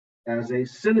made as a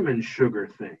cinnamon sugar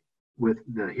thing with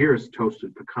here's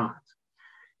toasted pecans.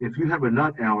 If you have a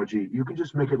nut allergy, you can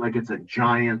just make it like it's a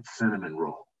giant cinnamon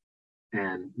roll,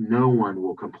 and no one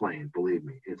will complain. Believe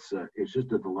me, it's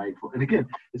just a delightful. And again,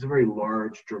 it's a very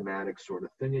large, dramatic sort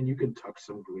of thing, and you can tuck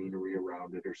some greenery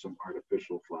around it or some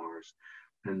artificial flowers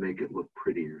and make it look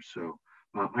prettier. So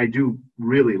I do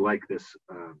really like this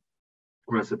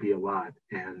recipe a lot,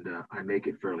 and I make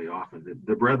it fairly often.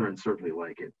 The brethren certainly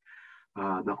like it.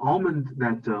 The almond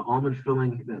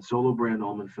filling, that solo brand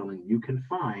almond filling, you can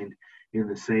find in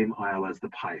the same aisle as the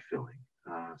pie filling.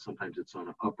 Sometimes it's on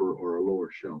an upper or a lower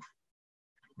shelf,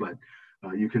 but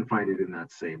you can find it in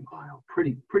that same aisle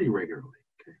pretty regularly.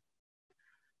 Okay.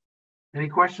 Any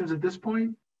questions at this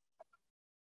point?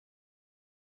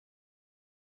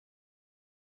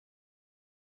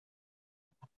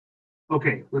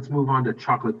 Okay, let's move on to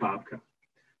chocolate babka.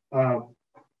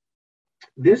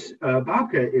 This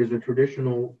babka is a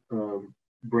traditional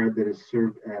bread that is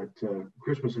served at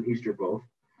Christmas and Easter both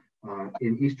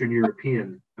in Eastern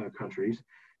European countries.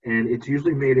 And it's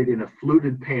usually made it in a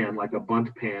fluted pan, like a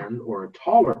bundt pan or a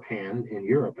taller pan in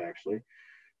Europe, actually.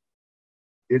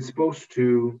 It's supposed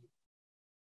to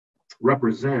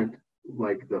represent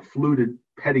like the fluted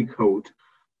petticoat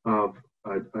of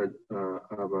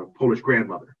a Polish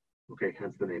grandmother. Okay,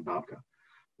 hence the name babka.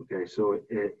 Okay, so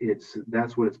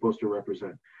that's what it's supposed to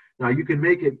represent. Now you can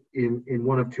make it in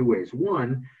one of two ways.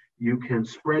 One, you can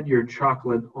spread your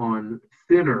chocolate on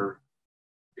thinner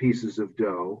pieces of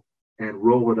dough and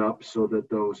roll it up so that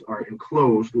those are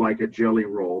enclosed like a jelly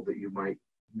roll that you might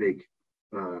make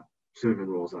cinnamon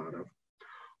rolls out of.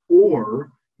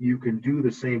 Or you can do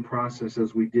the same process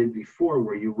as we did before,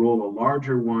 where you roll a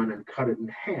larger one and cut it in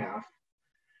half.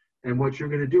 And what you're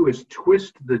going to do is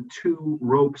twist the two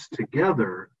ropes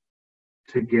together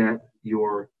to get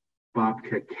your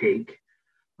babka cake.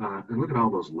 And look at all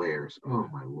those layers. Oh,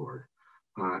 my Lord.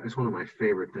 It's one of my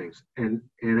favorite things. And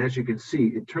as you can see,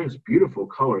 it turns beautiful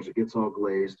colors. It gets all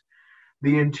glazed.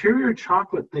 The interior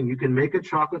chocolate thing, you can make a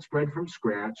chocolate spread from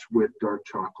scratch with dark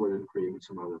chocolate and cream and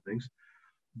some other things.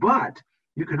 But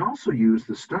you can also use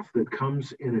the stuff that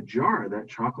comes in a jar, that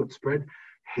chocolate spread.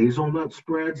 Hazelnut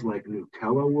spreads like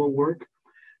Nutella will work.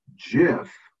 Jif,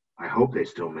 I hope they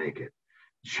still make it.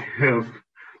 Jif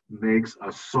makes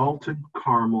a salted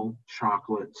caramel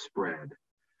chocolate spread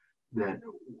that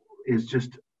is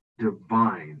just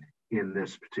divine in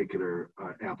this particular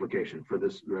application for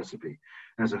this recipe.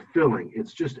 As a filling,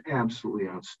 it's just absolutely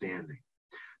outstanding.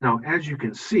 Now, as you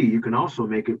can see, you can also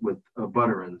make it with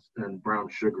butter and brown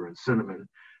sugar and cinnamon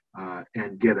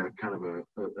and get a kind of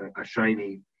a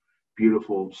shiny,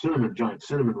 beautiful giant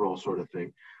cinnamon roll sort of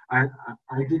thing. I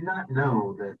did not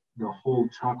know that the whole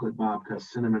chocolate babka,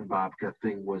 cinnamon babka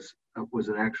thing was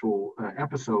an actual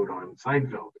episode on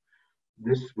Seinfeld.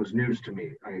 This was news to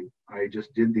me. I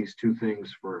just did these two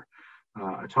things for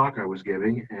a talk I was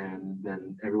giving, and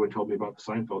then everyone told me about the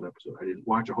Seinfeld episode. I didn't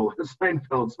watch a whole lot of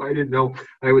Seinfeld, so I didn't know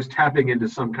I was tapping into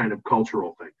some kind of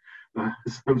cultural thing,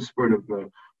 some sort of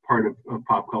part of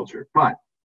pop culture. But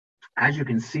as you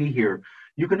can see here,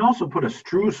 you can also put a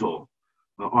streusel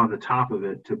on the top of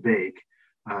it to bake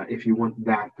if you want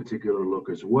that particular look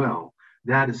as well.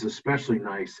 That is especially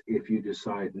nice if you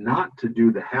decide not to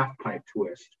do the half pipe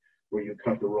twist, where you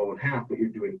cut the roll in half, but you're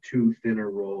doing two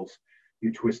thinner rolls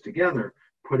you twist together.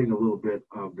 Putting a little bit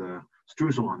of the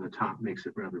streusel on the top makes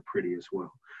it rather pretty as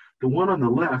well. The one on the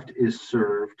left is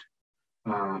served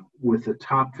with the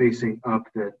top facing up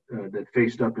that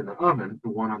faced up in the oven. The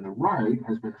one on the right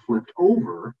has been flipped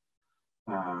over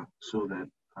so that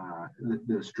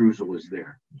the streusel is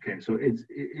there. Okay, so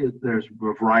there's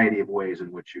a variety of ways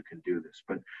in which you can do this,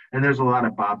 and there's a lot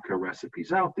of babka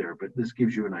recipes out there, but this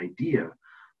gives you an idea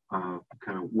of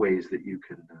kind of ways that you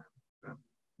can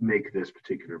make this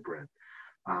particular bread.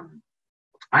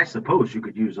 I suppose you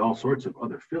could use all sorts of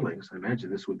other fillings. I imagine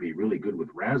this would be really good with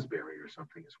raspberry or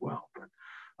something as well,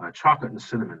 but chocolate and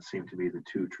cinnamon seem to be the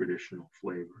two traditional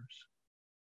flavors.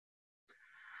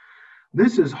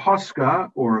 This is hoska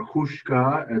or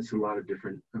hushka. It's a lot of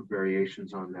different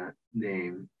variations on that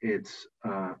name. It's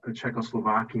a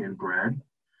Czechoslovakian bread,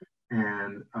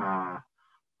 and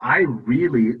I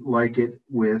really like it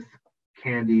with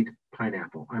candied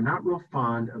pineapple. I'm not real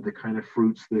fond of the kind of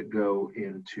fruits that go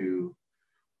into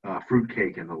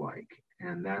fruitcake and the like,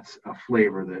 and that's a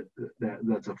flavor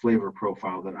that's a flavor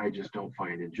profile that I just don't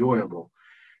find enjoyable,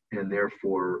 and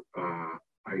therefore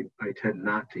I tend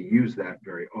not to use that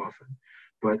very often.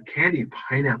 But candied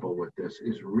pineapple with this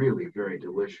is really very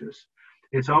delicious.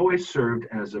 It's always served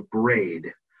as a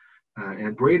braid,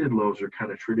 and braided loaves are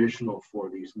kind of traditional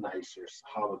for these nicer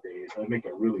holidays. I make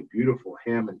a really beautiful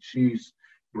ham and cheese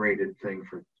braided thing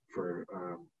for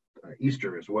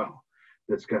Easter as well.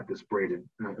 That's got this braided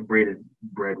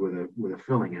bread with a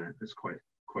filling in it. It's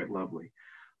quite lovely.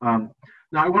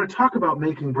 Now I want to talk about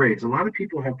making braids. A lot of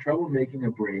people have trouble making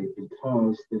a braid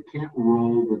because they can't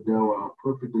roll the dough out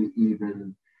perfectly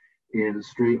even in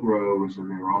straight rows, and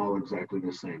they're all exactly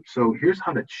the same. So here's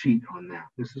how to cheat on that.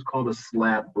 This is called a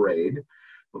slab braid.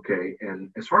 Okay, and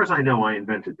as far as I know, I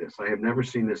invented this. I have never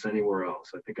seen this anywhere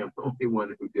else. I think I'm the only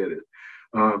one who did it.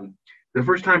 The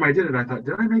first time I did it, I thought,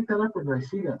 did I make that up or did I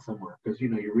see that somewhere? Because, you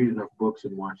know, you read enough books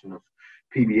and watch enough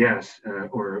PBS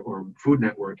or Food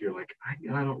Network, you're like,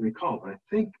 I don't recall. I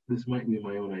think this might be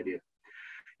my own idea.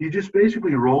 You just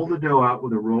basically roll the dough out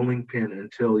with a rolling pin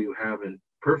until you have a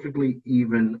perfectly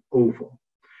even oval.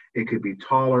 It could be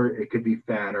taller, it could be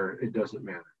fatter, it doesn't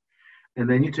matter. And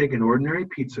then you take an ordinary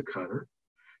pizza cutter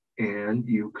and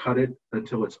you cut it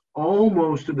until it's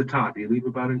almost to the top. You leave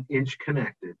about an inch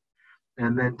connected,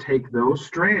 and then take those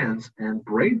strands and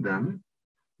braid them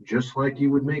just like you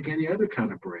would make any other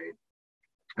kind of braid.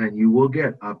 And you will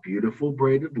get a beautiful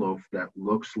braided loaf that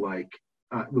looks like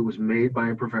it was made by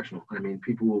a professional. I mean,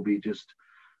 people will be just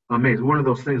amazed. One of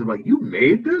those things of like, you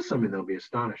made this? I mean, they'll be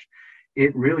astonished.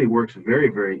 It really works very,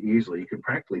 very easily. You can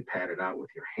practically pat it out with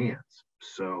your hands.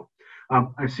 So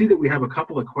I see that we have a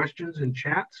couple of questions in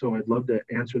chat, so I'd love to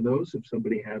answer those if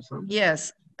somebody has some.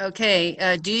 Yes.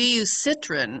 Okay. Do you use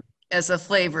citron as a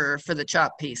flavor for the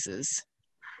chopped pieces?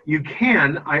 You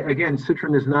can. Again,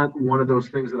 citron is not one of those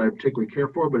things that I particularly care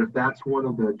for, but if that's one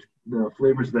of the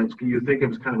flavors that you think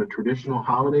of as kind of a traditional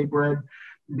holiday bread,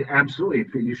 absolutely,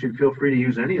 you should feel free to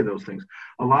use any of those things.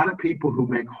 A lot of people who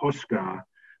make hushka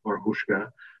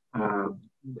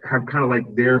have kind of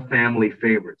like their family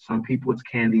favorites. Some people it's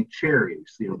candied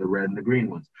cherries, you know, the red and the green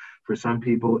ones. For some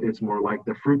people, it's more like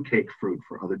the fruitcake fruit.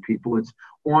 For other people, it's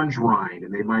orange rind,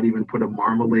 and they might even put a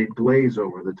marmalade glaze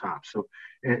over the top. So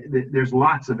there's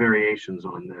lots of variations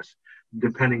on this,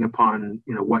 depending upon,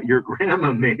 you know, what your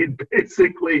grandma made,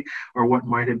 basically, or what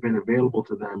might have been available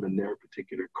to them in their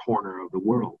particular corner of the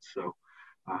world. So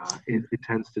it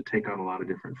tends to take on a lot of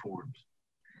different forms.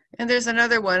 And there's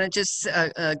another one, just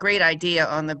a great idea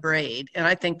on the braid. And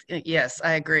I think, yes,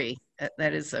 I agree.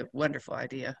 That is a wonderful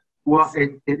idea. Well,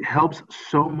 it helps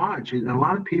so much. A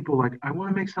lot of people like, I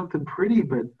want to make something pretty,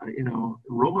 but, you know,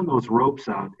 rolling those ropes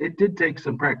out, it did take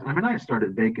some practice. I mean, I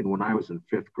started baking when I was in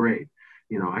 5th grade.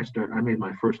 You know, I made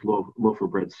my first loaf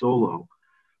of bread solo,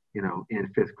 you know, in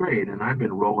 5th grade, and I've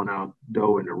been rolling out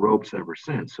dough into ropes ever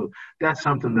since. So that's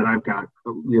something that I've got,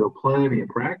 you know, plenty of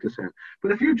practice in.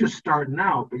 But if you're just starting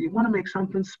out, but you want to make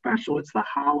something special, it's the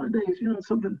holidays, you know,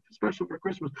 something special for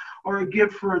Christmas, or a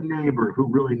gift for a neighbor who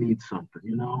really needs something,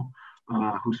 you know,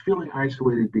 who's feeling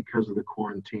isolated because of the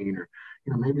quarantine, or,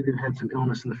 you know, maybe they've had some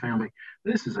illness in the family.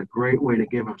 This is a great way to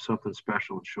give them something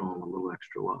special and show them a little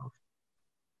extra love.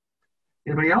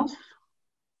 Anybody else?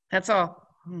 That's all.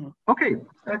 Okay,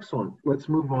 excellent. Let's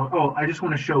move on. Oh, I just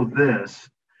want to show this.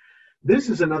 This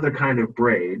is another kind of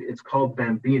braid. It's called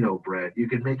bambino bread. You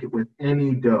can make it with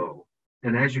any dough.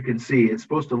 And as you can see, it's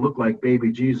supposed to look like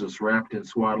baby Jesus wrapped in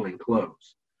swaddling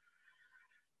clothes.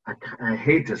 I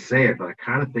hate to say it, but I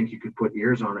kind of think you could put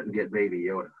ears on it and get baby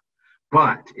Yoda.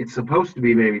 But it's supposed to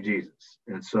be baby Jesus.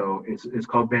 And so it's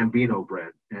called bambino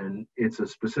bread. And it's a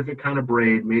specific kind of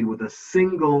braid made with a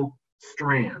single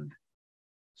strand.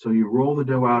 So you roll the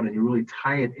dough out and you really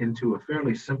tie it into a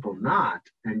fairly simple knot,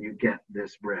 and you get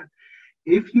this bread.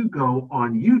 If you go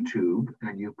on YouTube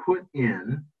and you put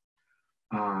in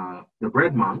the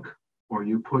Bread Monk, or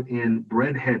you put in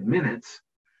Breadhead Minutes,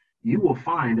 you will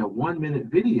find a 1-minute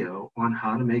video on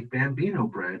how to make bambino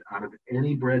bread out of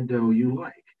any bread dough you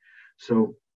like.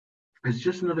 So it's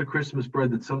just another Christmas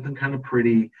bread that's something kind of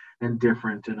pretty and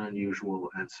different and unusual.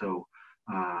 And so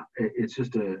it's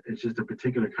just a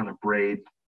particular kind of braid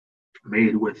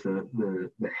made with the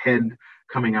head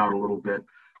coming out a little bit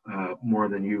more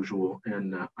than usual,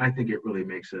 and I think it really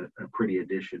makes a pretty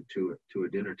addition to a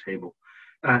dinner table.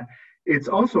 It's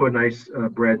also a nice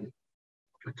bread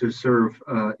to serve.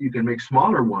 You can make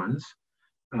smaller ones,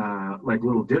 like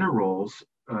little dinner rolls,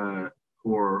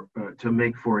 or to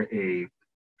make for a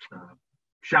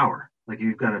shower. Like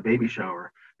you've got a baby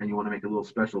shower and you want to make a little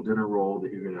special dinner roll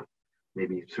that you're gonna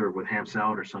maybe serve with ham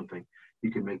salad or something.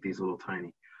 You can make these little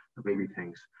tiny baby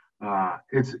things.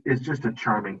 It's just a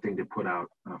charming thing to put out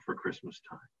for Christmas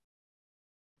time.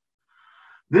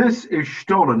 This is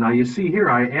Stollen. Now you see here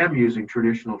I am using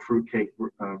traditional fruitcake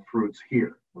fruits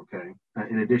here, okay,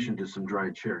 in addition to some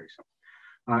dried cherries.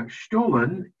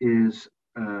 Stollen is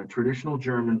traditional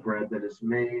German bread that is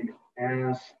made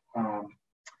as,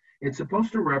 it's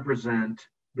supposed to represent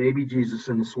baby Jesus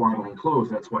in the swaddling clothes.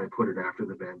 That's why I put it after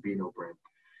the bambino bread.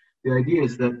 The idea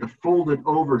is that the folded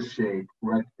over shape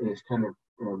is kind of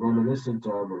reminiscent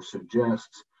of or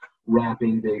suggests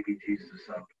wrapping baby Jesus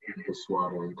up in his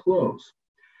swaddling clothes.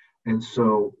 And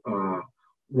so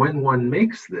when one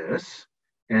makes this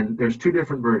And there's two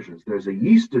different versions. There's a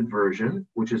yeasted version,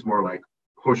 which is more like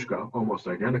hushka, almost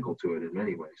identical to it in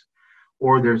many ways.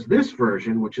 Or there's this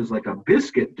version, which is like a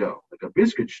biscuit dough, like a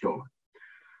biscuit stollen.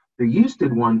 The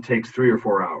yeasted one takes 3 or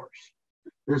 4 hours.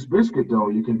 This biscuit dough,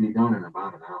 you can be done in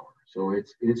about an hour. So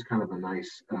it's kind of a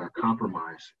nice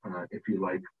compromise if you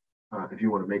like, if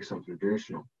you want to make something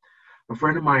traditional. A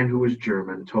friend of mine who was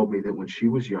German told me that when she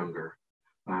was younger,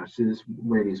 see, this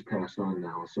lady's passed on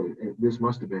now, so this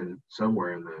must have been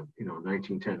somewhere in the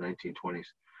 1910,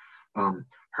 1920s.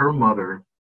 Her mother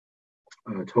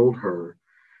told her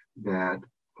that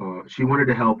she wanted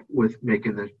to help with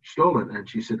making the stollen, and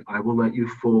she said, "I will let you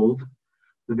fold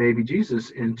the baby Jesus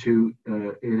into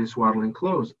his swaddling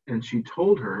clothes." And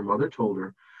her mother told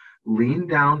her, "Lean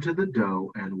down to the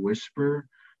dough and whisper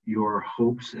your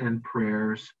hopes and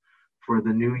prayers for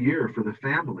the new year, for the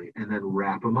family, and then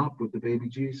wrap them up with the baby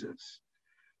Jesus."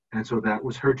 And so that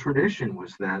was her tradition,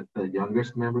 was that the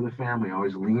youngest member of the family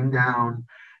always leaned down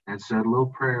and said a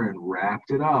little prayer and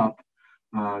wrapped it up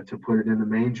to put it in the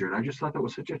manger. And I just thought that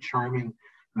was such a charming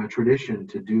tradition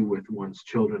to do with one's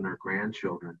children or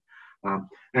grandchildren.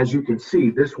 As you can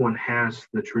see, this one has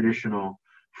the traditional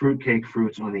fruitcake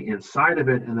fruits on the inside of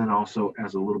it, and then also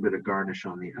as a little bit of garnish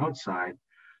on the outside.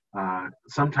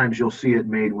 Sometimes you'll see it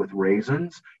made with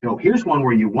raisins. Here's one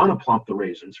where you want to plump the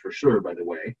raisins for sure, by the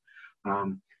way.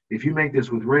 If you make this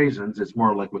with raisins, it's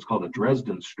more like what's called a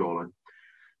Dresden stollen.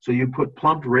 So you put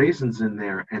plumped raisins in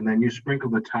there, and then you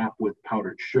sprinkle the top with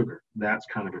powdered sugar. That's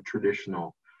kind of a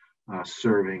traditional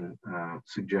serving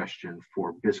suggestion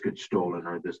for biscuit stollen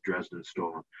or this Dresden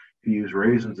stollen. If you use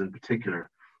raisins in particular,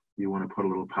 you want to put a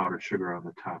little powdered sugar on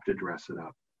the top to dress it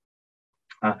up.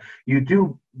 You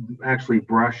do actually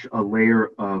brush a layer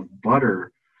of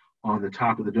butter on the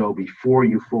top of the dough before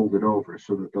you fold it over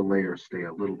so that the layers stay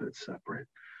a little bit separate.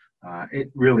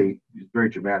 It really is very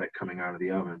dramatic coming out of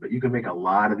the oven, but you can make a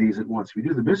lot of these at once. If you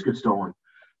do the biscuit stollen,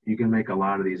 you can make a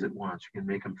lot of these at once. You can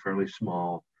make them fairly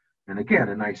small. And again,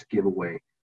 a nice giveaway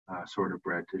sort of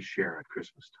bread to share at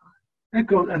Christmas time.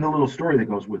 And the little story that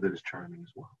goes with it is charming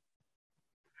as well.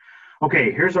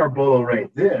 Okay, here's our bolo rei.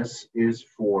 This is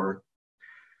for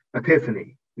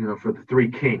Epiphany, for the three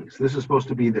kings. This is supposed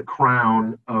to be the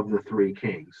crown of the three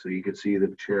kings. So you can see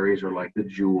the cherries are like the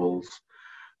jewels.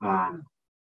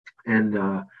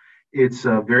 It's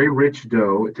a very rich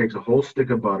dough. It takes a whole stick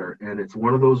of butter, and it's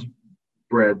one of those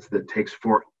breads that takes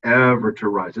forever to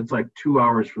rise. It's like 2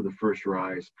 hours for the first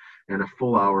rise and a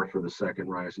full hour for the second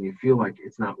rise. And you feel like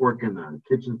it's not working, the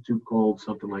kitchen's too cold,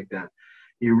 something like that.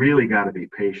 You really got to be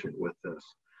patient with this.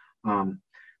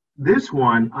 This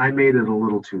one, I made it a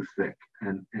little too thick,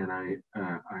 and I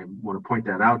want to point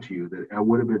that out to you, that it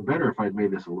would have been better if I'd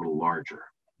made this a little larger,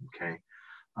 okay?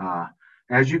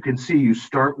 As you can see, you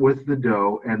start with the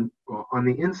dough, and on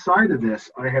the inside of this,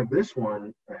 I have this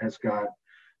one that has got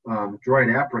dried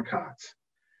apricots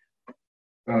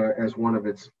as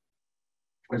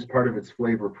part of its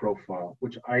flavor profile,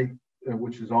 which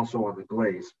is also on the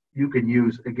glaze. You can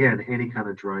use, again, any kind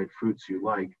of dried fruits you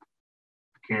like.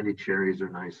 Candied cherries are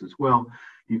nice as well.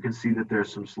 You can see that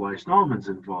there's some sliced almonds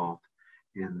involved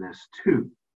in this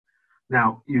too.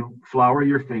 Now, you flour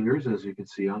your fingers, as you can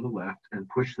see on the left, and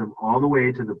push them all the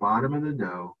way to the bottom of the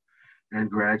dough and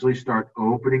gradually start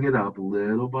opening it up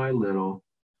little by little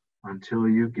until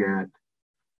you get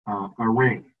a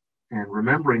ring. And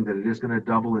remembering that it is going to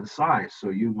double in size, so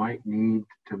you might need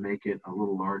to make it a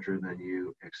little larger than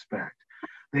you expect.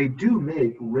 They do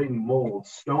make ring molds,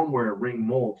 stoneware ring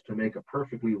molds, to make a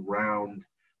perfectly round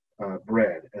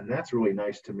bread. And that's really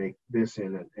nice to make this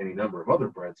in and any number of other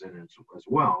breads in as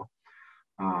well.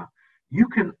 You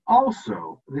can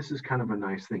also, this is kind of a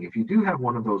nice thing, if you do have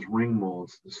one of those ring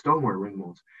molds, the stoneware ring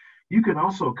molds, you can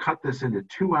also cut this into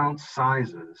 2-ounce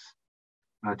sizes,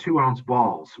 2-ounce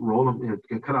balls. Roll them,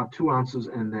 cut out 2 ounces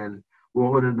and then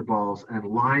roll it into balls and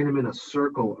line them in a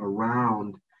circle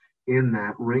around in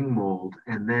that ring mold,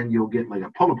 and then you'll get like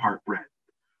a pull-apart bread,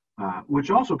 which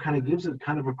also kind of gives it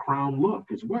kind of a crown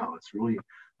look as well. That's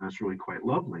really quite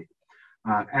lovely.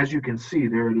 As you can see,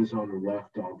 there it is on the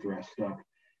left, all dressed up.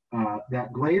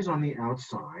 That glaze on the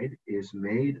outside is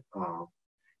made of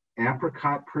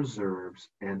apricot preserves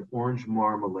and orange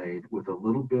marmalade with a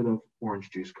little bit of orange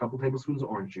juice, a couple tablespoons of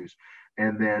orange juice,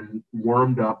 and then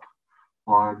warmed up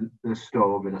on the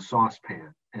stove in a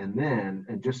saucepan,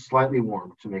 and just slightly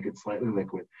warmed to make it slightly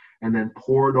liquid, and then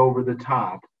poured over the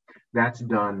top. That's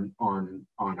done on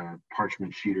a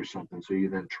parchment sheet or something, so you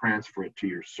then transfer it to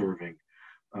your serving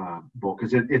bowl,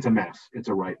 because it's a mess. It's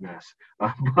a right mess,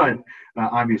 but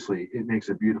obviously it makes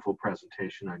a beautiful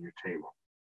presentation on your table.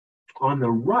 On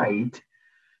the right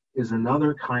is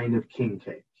another kind of king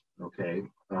cake. okay?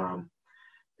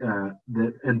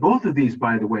 And both of these,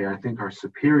 by the way, I think are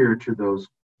superior to those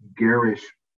garish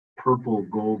purple,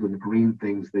 gold, and green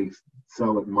things they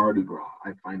sell at Mardi Gras.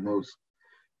 I find those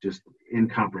just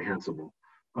incomprehensible.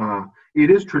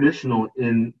 It is traditional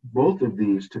in both of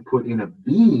these to put in a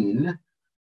bean.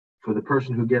 For the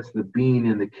person who gets the bean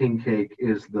in the king cake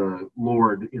is the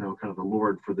Lord, you know, kind of the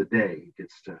Lord for the day. He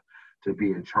gets to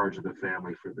be in charge of the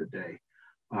family for the day.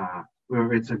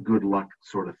 Where it's a good luck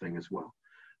sort of thing as well.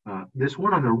 This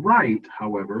one on the right,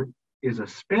 however, is a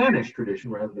Spanish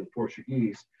tradition rather than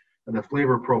Portuguese, and the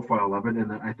flavor profile of it,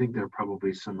 and I think there are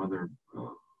probably some other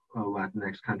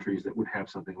Latinx countries that would have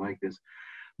something like this.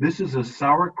 This is a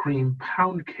sour cream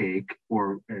pound cake,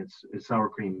 or it's a sour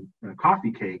cream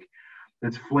coffee cake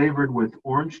that's flavored with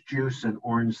orange juice and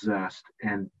orange zest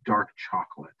and dark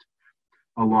chocolate,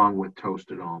 along with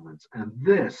toasted almonds. And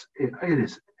this, it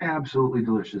is absolutely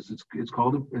delicious.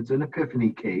 It's an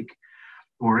epiphany cake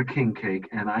or a king cake,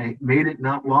 and I made it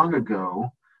not long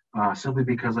ago simply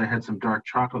because I had some dark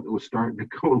chocolate that was starting to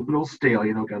go a little stale,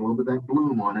 you know, got a little bit of that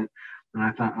bloom on it. And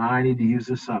I thought, I need to use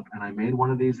this up. And I made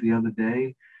one of these the other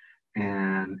day,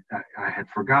 and I had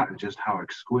forgotten just how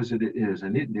exquisite it is.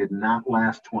 And it did not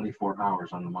last 24 hours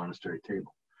on the monastery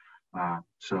table.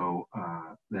 So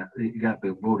that you got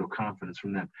the vote of confidence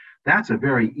from them. That's a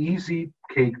very easy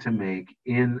cake to make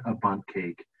in a bundt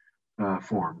cake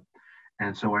form.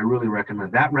 And so I really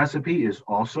recommend that. Recipe is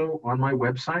also on my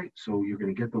website. So you're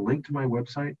going to get the link to my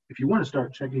website. If you want to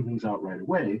start checking things out right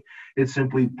away, it's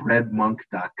simply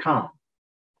breadmonk.com.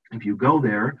 If you go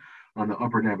there on the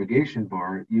upper navigation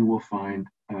bar, you will find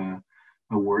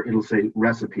a word, it'll say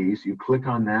recipes. You click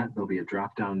on that, there'll be a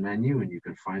drop-down menu and you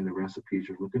can find the recipes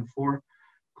you're looking for.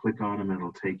 Click on them and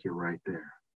it'll take you right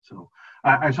there. So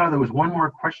I saw there was one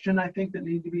more question I think that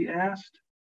needed to be asked.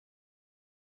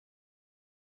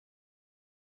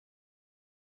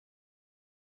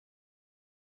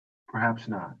 Perhaps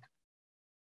not.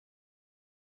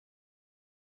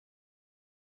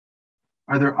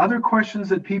 Are there other questions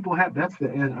that people have? That's the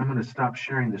end. I'm going to stop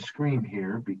sharing the screen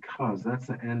here because that's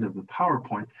the end of the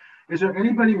PowerPoint. Is there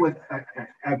anybody with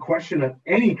a question of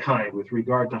any kind with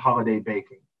regard to holiday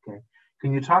baking? Okay.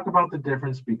 Can you talk about the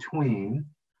difference between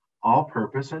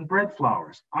all-purpose and bread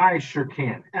flours? I sure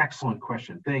can. Excellent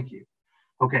question. Thank you.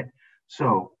 Okay.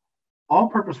 So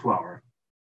all-purpose flour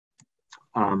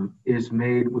is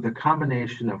made with a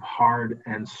combination of hard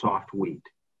and soft wheat,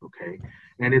 okay?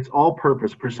 And it's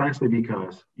all-purpose precisely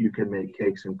because you can make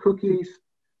cakes and cookies,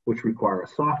 which require a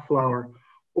soft flour,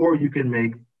 or you can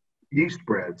make yeast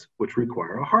breads, which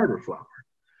require a harder flour.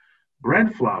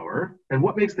 Bread flour, and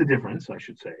what makes the difference, I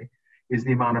should say, is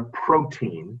the amount of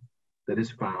protein that is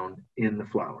found in the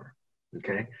flour,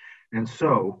 okay? And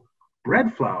so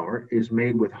bread flour is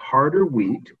made with harder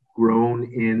wheat grown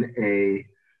in a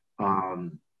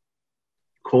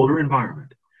colder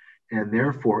environment, and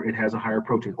therefore it has a higher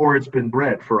protein, or it's been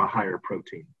bred for a higher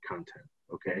protein content,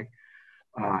 okay?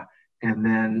 And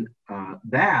then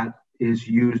that is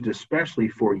used especially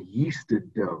for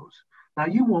yeasted doughs. Now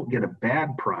you won't get a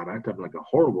bad product, like a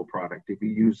horrible product, if you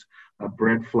use a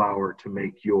bread flour to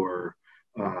make your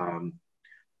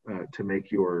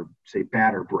say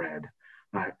batter bread.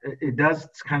 It does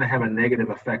kind of have a negative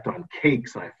effect on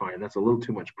cakes, I find. That's a little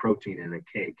too much protein in a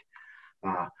cake.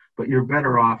 But you're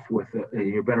better off with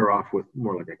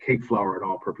more like a cake flour and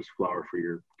all-purpose flour for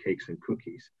your cakes and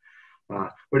cookies.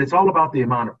 But it's all about the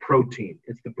amount of protein.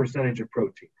 It's the percentage of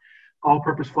protein.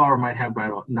 All-purpose flour might have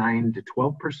about 9 to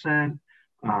 12%.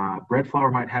 Bread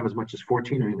flour might have as much as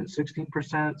 14 or even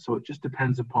 16%. So it just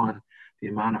depends upon the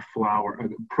amount of flour,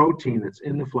 protein that's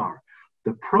in the flour.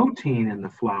 The protein in the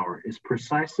flour is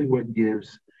precisely what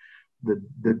gives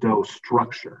the dough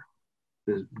structure.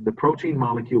 The protein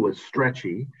molecule is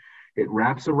stretchy. It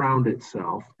wraps around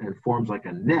itself and forms like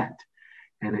a net,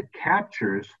 and it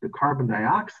captures the carbon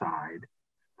dioxide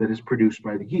that is produced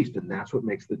by the yeast, and that's what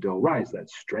makes the dough rise, that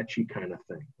stretchy kind of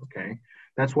thing, okay?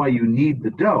 That's why you need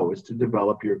the dough, is to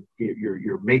develop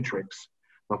your matrix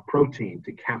of protein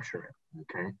to capture it,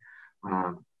 okay?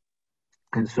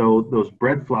 And so those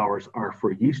bread flours are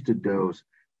for yeasted doughs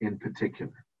in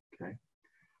particular, okay?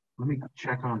 Let me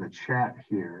check on the chat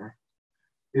here.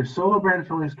 If solo bread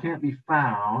fillings can't be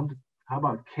found, how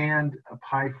about canned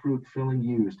pie fruit filling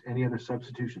used? Any other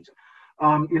substitutions?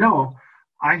 You know,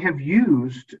 I have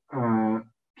used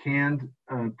canned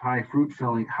pie fruit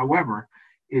filling. However,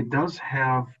 it does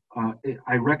have,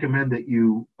 I recommend that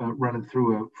you run it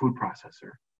through a food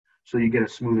processor so you get a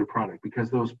smoother product, because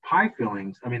those pie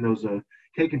fillings, I mean, those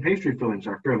cake and pastry fillings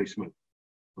are fairly smooth,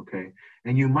 okay?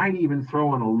 And you might even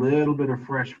throw in a little bit of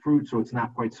fresh fruit so it's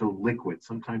not quite so liquid.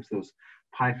 Sometimes those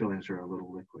Pie fillings are a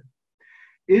little liquid.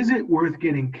 Is it worth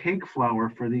getting cake flour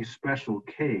for these special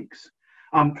cakes?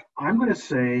 I'm going to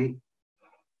say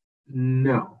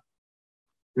no.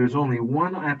 There's only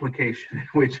one application in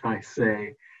which I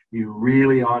say you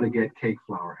really ought to get cake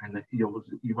flour, and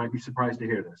you might be surprised to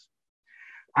hear this.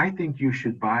 I think you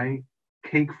should buy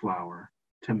cake flour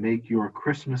to make your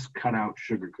Christmas cutout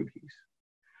sugar cookies,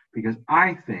 because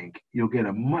I think you'll get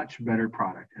a much better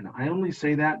product. And I only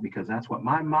say that because that's what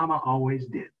my mama always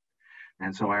did.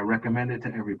 And so I recommend it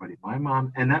to everybody. My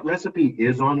mom, and that recipe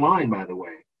is online, by the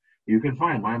way. You can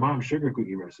find my mom's sugar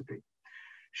cookie recipe.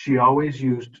 She always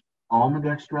used almond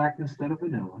extract instead of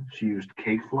vanilla. She used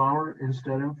cake flour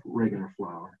instead of regular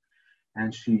flour.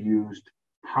 And she used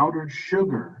powdered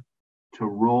sugar to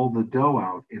roll the dough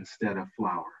out instead of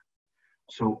flour.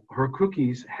 So her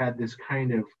cookies had this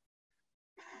kind of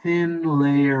thin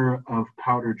layer of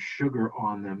powdered sugar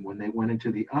on them when they went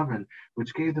into the oven,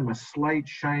 which gave them a slight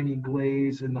shiny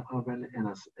glaze in the oven and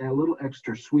a little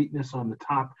extra sweetness on the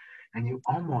top. And you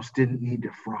almost didn't need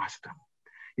to frost them.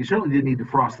 You certainly didn't need to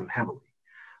frost them heavily.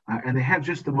 And they have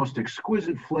just the most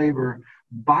exquisite flavor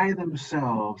by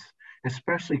themselves,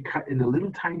 especially cut into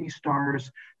little tiny stars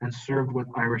and served with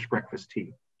Irish breakfast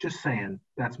tea. Just saying,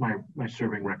 that's my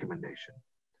serving recommendation.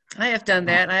 I have done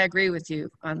that. I agree with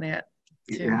you on that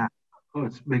too. Yeah,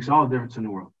 it makes all the difference in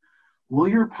the world. Will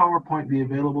your PowerPoint be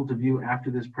available to view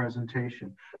after this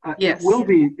presentation? Yes. It will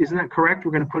be. Isn't that correct?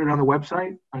 We're going to put it on the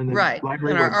website? On the Right,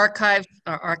 library and website.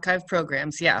 our archive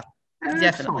programs, yeah. Excellent.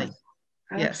 Definitely.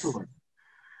 Excellent.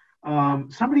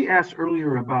 Yes. Somebody asked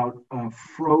earlier about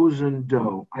frozen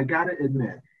dough. I got to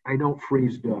admit, I don't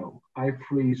freeze dough. I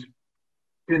freeze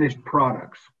finished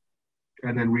products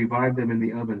and then revive them in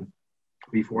the oven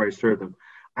before I serve them.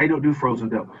 I don't do frozen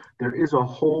dough. There is a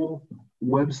whole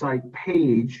website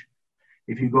page.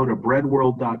 If you go to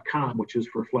breadworld.com, which is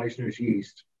for Fleischner's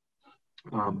yeast,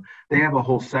 they have a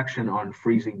whole section on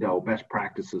freezing dough, best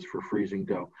practices for freezing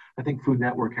dough. I think Food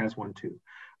Network has one too.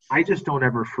 I just don't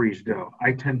ever freeze dough.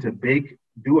 I tend to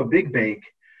do a big bake,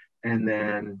 and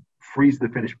then freeze the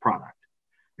finished product.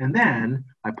 And then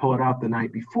I pull it out the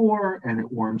night before, and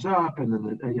it warms up, and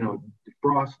then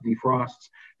defrosts,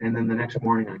 and then the next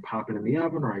morning I pop it in the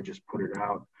oven, or I just put it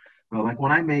out. Like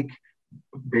when I make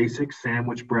basic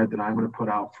sandwich bread that I'm going to put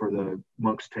out for the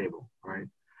monk's table, right?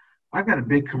 I've got a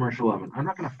big commercial oven. I'm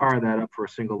not going to fire that up for a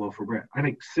single loaf of bread. I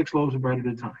make 6 loaves of bread at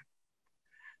a time.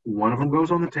 One of them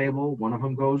goes on the table. One of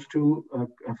them goes to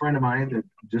a friend of mine that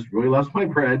just really loves my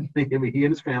bread. He and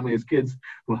his family, his kids,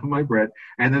 love my bread.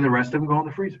 And then the rest of them go in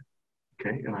the freezer.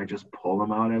 Okay, and I just pull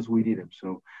them out as we need them.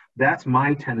 So that's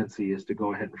my tendency, is to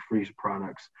go ahead and freeze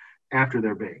products after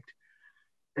they're baked.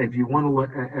 If you want to look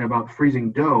about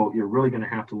freezing dough, you're really going to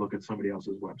have to look at somebody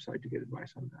else's website to get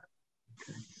advice on that.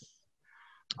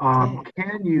 Okay.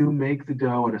 Can you make the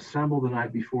dough and assemble the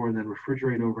night before and then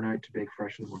refrigerate overnight to bake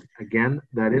fresh in the morning? Again,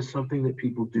 that is something that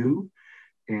people do,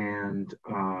 and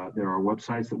there are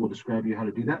websites that will describe you how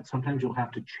to do that. Sometimes you'll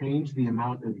have to change the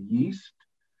amount of yeast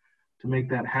to make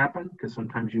that happen, because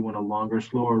sometimes you want a longer,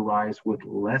 slower rise with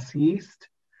less yeast.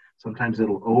 Sometimes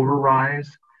it'll over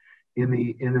rise in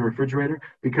the refrigerator,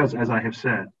 because, as I have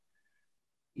said,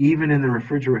 even in the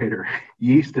refrigerator,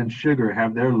 yeast and sugar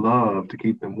have their love to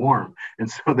keep them warm.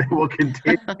 And so they will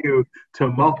continue to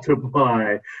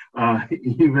multiply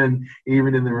even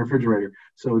in the refrigerator.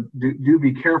 So do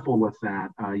be careful with that.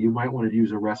 You might want to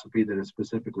use a recipe that is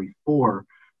specifically for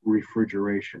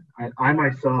refrigeration. I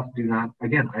myself do not,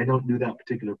 again, I don't do that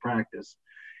particular practice,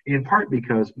 in part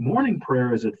because morning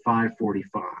prayer is at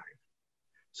 5:45.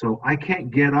 So I can't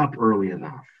get up early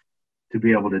enough to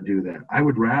be able to do that. I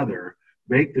would rather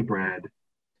bake the bread,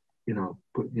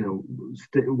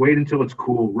 wait until it's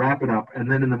cool, wrap it up, and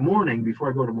then in the morning, before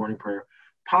I go to morning prayer,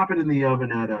 pop it in the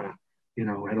oven at a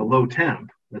low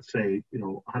temp, let's say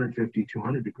 150,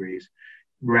 200 degrees,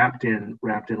 wrapped in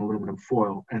aluminum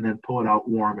foil, and then pull it out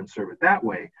warm and serve it that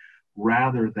way,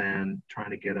 rather than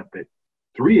trying to get up at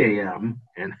 3 a.m.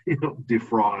 and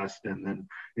defrost and then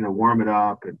warm it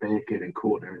up and bake it and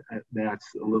cool it. That's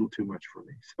a little too much for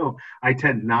me. So I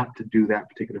tend not to do that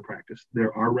particular practice.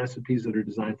 There are recipes that are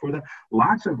designed for that.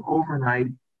 Lots of overnight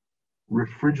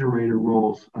refrigerator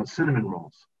rolls, cinnamon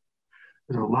rolls.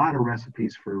 There's a lot of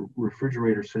recipes for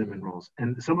refrigerator cinnamon rolls,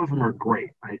 and some of them are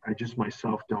great. I just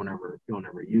myself don't ever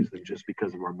use them, just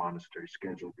because of our monastery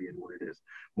schedule being what it is.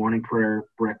 Morning prayer,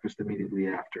 breakfast immediately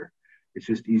after. It's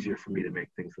just easier for me to make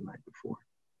things the night before.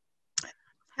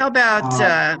 How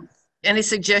about any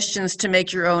suggestions to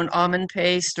make your own almond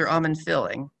paste or almond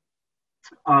filling?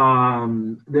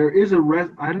 There is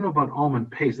I don't know about almond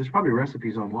paste. There's probably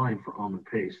recipes online for almond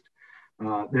paste.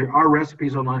 There are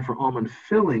recipes online for almond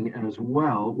filling as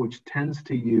well, which tends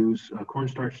to use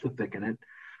cornstarch to thicken it.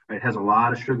 It has a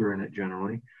lot of sugar in it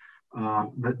generally.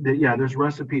 Yeah, there's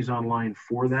recipes online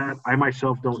for that. I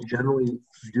myself don't generally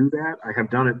do that. I have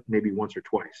done it maybe once or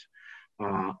twice,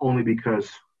 only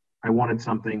because I wanted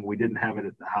something. We didn't have it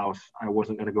at the house. I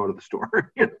wasn't going to go to the store.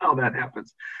 You know how that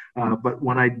happens. But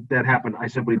when that happened, I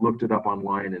simply looked it up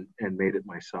online and made it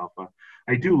myself.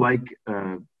 I do like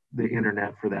the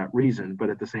internet for that reason, but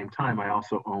at the same time, I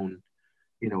also own,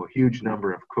 a huge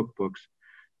number of cookbooks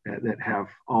that have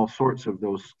all sorts of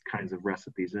those kinds of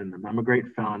recipes in them. I'm a great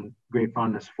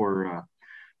fondness for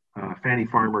Fannie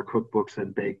Farmer cookbooks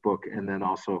and Bake Book, and then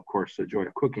also, of course, The Joy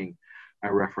of Cooking I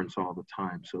reference all the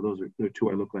time. So those are the two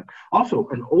I look at. Also,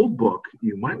 an old book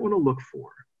you might want to look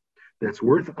for that's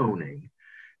worth owning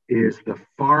is the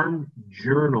Farm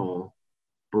Journal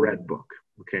Bread Book.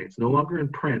 Okay, it's no longer in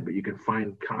print, but you can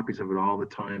find copies of it all the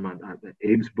time on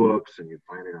Abe's Books, and you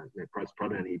find it it's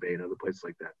probably on eBay and other places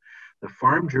like that. The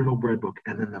Farm Journal Bread Book,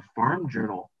 and then the Farm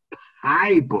Journal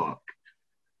Pie Book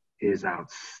is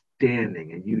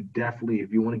outstanding. And you definitely,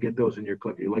 if you want to get those in your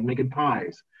collection, you like making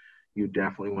pies, you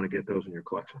definitely want to get those in your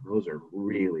collection. Those are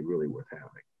really, really worth having.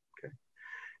 Okay.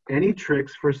 Any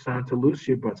tricks for Santa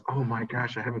Lucia buns? Oh my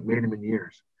gosh, I haven't made them in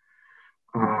years.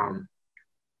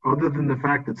 Other than the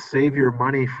fact that save your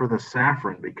money for the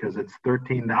saffron, because it's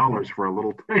 $13 for a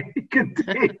little tiny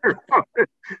container of it.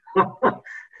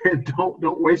 And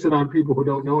don't waste it on people who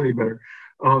don't know any better.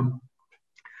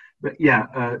 But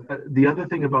yeah, the other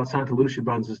thing about Santa Lucia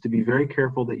buns is to be very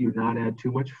careful that you not add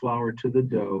too much flour to the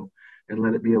dough and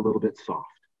let it be a little bit soft.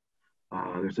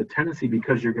 There's a tendency,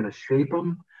 because you're going to shape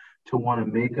them, to want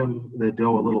to make the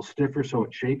dough a little stiffer so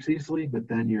it shapes easily, but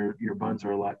then your buns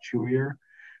are a lot chewier,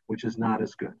 which is not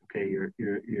as good. Okay,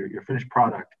 your finished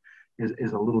product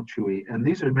is a little chewy, and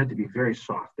these are meant to be very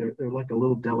soft. They're like a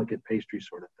little delicate pastry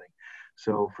sort of thing.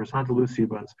 So for Santa Lucia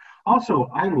buns, also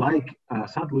I like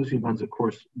Santa Lucia buns. Of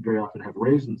course, very often have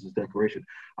raisins as decoration.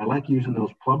 I like using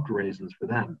those plumped raisins for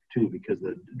them too, because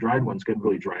the dried ones can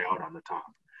really dry out on the top.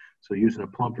 So using a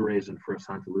plumped raisin for a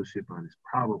Santa Lucia bun is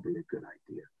probably a good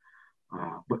idea.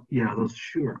 But yeah, those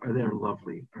sure they're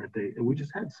lovely, aren't they? And we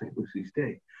just had St. Lucy's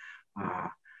Day.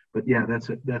 But yeah,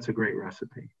 that's a great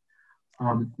recipe.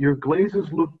 Your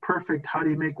glazes look perfect. How do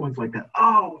you make ones like that?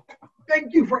 Oh,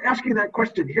 thank you for asking that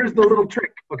question. Here's the little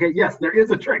trick. Okay, yes, there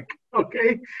is a trick.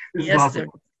 Okay, this is awesome.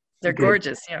 They're okay.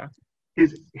 Gorgeous. Yeah.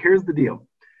 Here's the deal.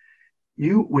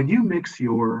 When you mix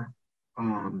your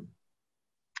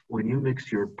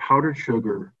powdered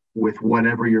sugar with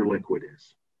whatever your liquid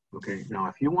is. Okay. Now,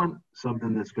 if you want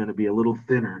something that's going to be a little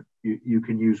thinner, you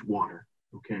can use water.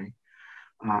 Okay.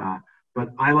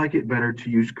 But I like it better to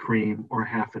use cream or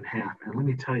half and half. And let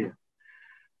me tell you,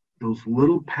 those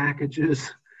little packages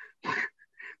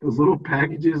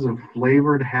of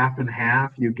flavored half and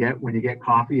half you get when you get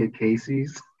coffee at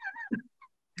Casey's,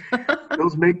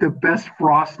 those make the best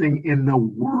frosting in the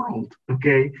world.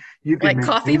 Okay, you can make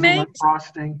coffee mate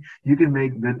frosting. You can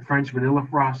make French vanilla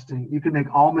frosting. You can make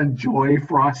almond joy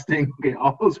frosting. Okay,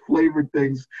 all those flavored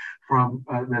things from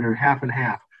that are half and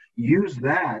half. Use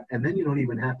that, and then you don't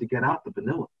even have to get out the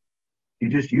vanilla. You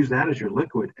just use that as your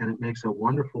liquid, and it makes a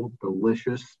wonderful,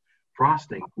 delicious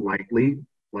frosting, lightly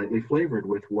flavored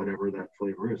with whatever that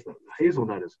flavor is. The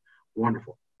hazelnut is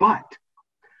wonderful, but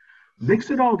mix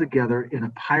it all together in a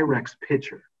Pyrex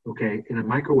pitcher, okay, in a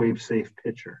microwave-safe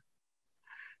pitcher,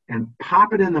 and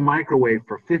pop it in the microwave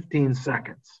for 15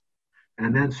 seconds,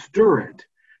 and then stir it,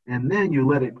 and then you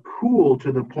let it cool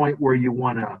to the point where you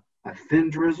want a thin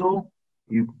drizzle.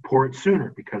 You pour it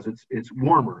sooner because it's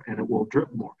warmer and it will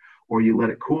drip more. Or you let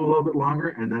it cool a little bit longer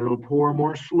and then it'll pour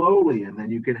more slowly, and then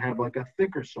you can have like a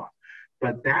thicker sauce.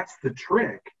 But that's the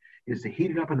trick, is to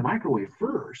heat it up in the microwave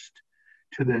first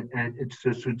so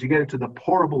to get it to the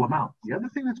pourable amount. The other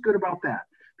thing that's good about that,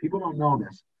 people don't know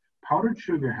this, powdered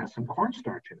sugar has some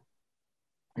cornstarch in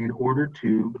it in order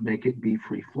to make it be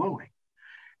free-flowing.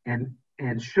 And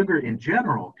sugar in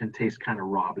general can taste kind of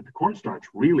raw, but the cornstarch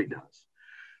really does.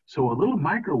 So a little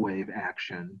microwave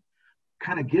action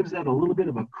kind of gives that a little bit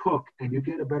of a cook, and you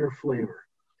get a better flavor.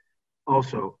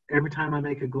 Also, every time I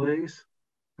make a glaze,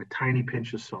 a tiny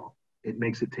pinch of salt. It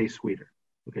makes it taste sweeter.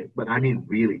 Okay, but I mean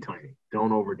really tiny.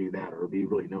 Don't overdo that or it'll be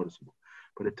really noticeable.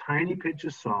 But a tiny pinch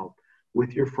of salt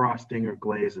with your frosting or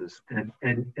glazes, and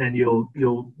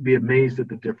you'll be amazed at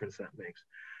the difference that makes.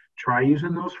 Try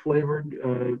using those flavored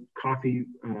coffee.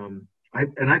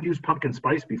 I've used pumpkin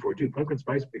spice before too. Pumpkin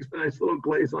spice makes a nice little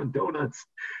glaze on donuts,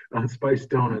 on spiced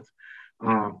donuts.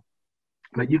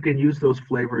 But you can use those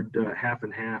flavored half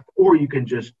and half, or you can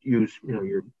just use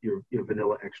your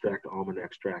vanilla extract, almond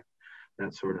extract.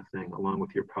 that sort of thing, along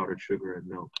with your powdered sugar and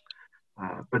milk.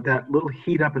 But that little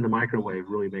heat up in the microwave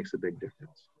really makes a big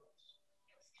difference.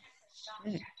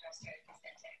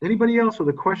 Anybody else with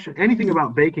a question? Anything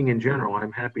about baking in general,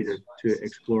 I'm happy to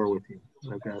explore with you.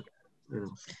 I've got,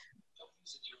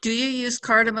 Do you use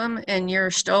cardamom in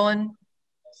your Stollen?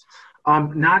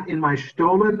 Not in my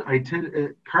Stollen.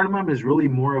 Cardamom is really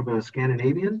more of a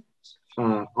Scandinavian,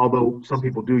 although some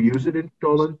people do use it in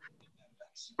Stollen.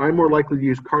 I'm more likely to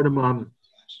use cardamom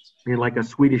in like a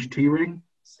Swedish tea ring.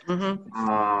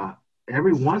 Mm-hmm.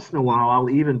 Every once in a while, I'll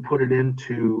even put it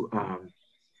into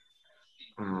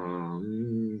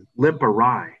limpa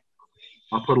rye.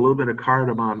 I'll put a little bit of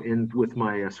cardamom in with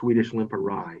my Swedish limpa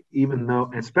rye, even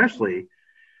though, especially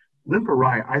limpa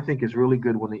rye, I think is really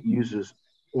good when it uses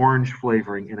orange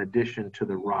flavoring in addition to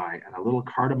the rye, and a little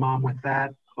cardamom with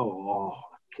that. Oh,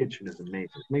 the kitchen is amazing.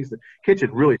 It makes the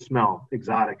kitchen really smell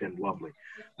exotic and lovely.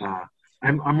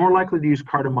 I'm more likely to use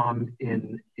cardamom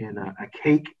in a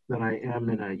cake than I am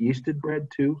in a yeasted bread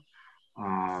too.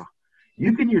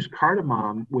 You can use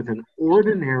cardamom with an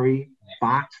ordinary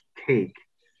boxed cake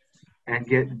and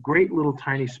get great little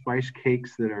tiny spice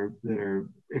cakes that are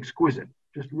exquisite,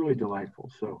 just really delightful.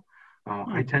 So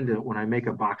I tend to, when I make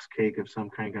a box cake of some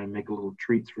kind, I make little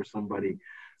treats for somebody.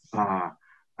 I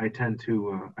tend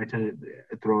to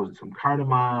throw in some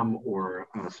cardamom or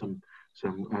some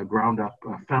ground up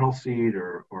fennel seed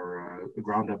or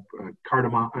ground up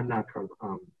cardamom. Not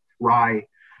cardamom, rye.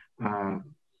 I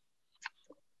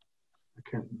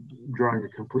can't drawing a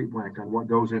complete blank on what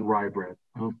goes in rye bread.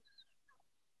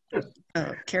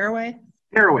 Caraway?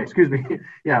 Caraway, excuse me.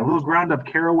 Yeah, a little ground up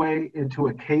caraway into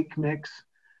a cake mix.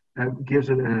 That gives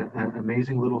it an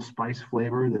amazing little spice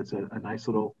flavor. That's a nice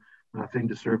little thing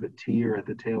to serve at tea or at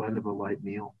the tail end of a light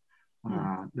meal.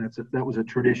 That was a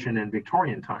tradition in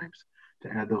Victorian times to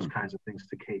add those kinds of things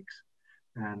to cakes.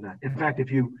 And in fact,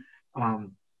 if you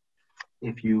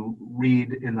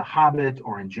read in The Hobbit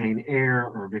or in Jane Eyre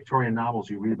or Victorian novels,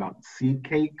 you read about seed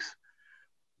cakes.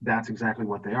 That's exactly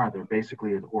what they are. They're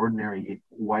basically an ordinary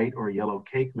white or yellow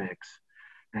cake mix,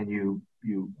 and you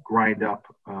grind up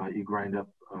a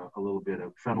little bit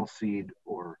of fennel seed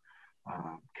or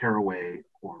caraway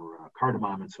or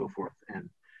cardamom and so forth, and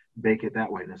bake it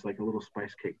that way. And it's like a little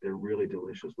spice cake. They're really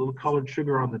delicious. Little colored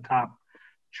sugar on the top,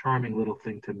 charming little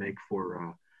thing to make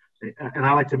for. And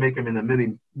I like to make them in the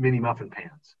mini muffin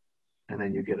pans, and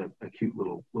then you get a cute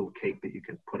little cake that you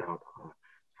can put out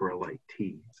for a light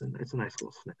tea. It's a nice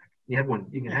little snack. You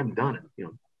can have them done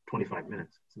in 25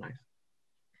 minutes. It's nice.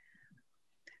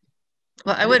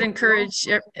 Well, I would encourage.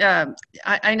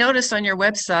 I noticed on your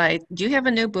website. Do you have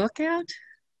a new book out?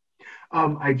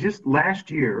 I just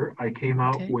last year I came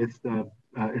out with.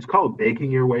 It's called Baking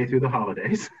Your Way Through the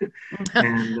Holidays,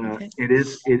 and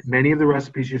many of the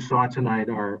recipes you saw tonight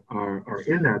are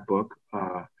in that book.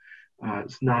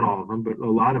 It's not all of them, but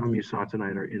a lot of them you saw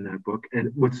tonight are in that book,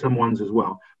 and with some ones as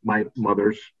well. My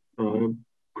mother's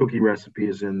cookie recipe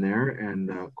is in there, and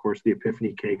of course the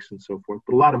Epiphany cakes and so forth,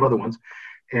 but a lot of other ones.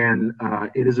 And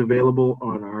it is available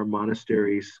on our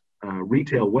monastery's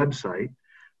retail website.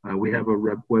 We have a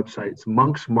website. It's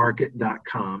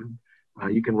monksmarket.com.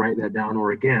 You can write that down,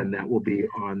 or again, that will be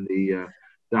on the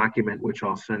document which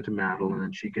I'll send to Madeline,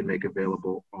 and she can make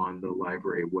available on the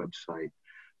library website.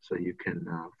 So you can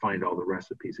find all the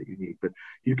recipes that you need. But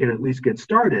you can at least get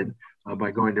started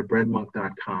by going to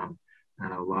breadmonk.com,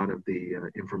 and a lot of the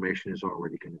information is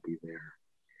already going to be there.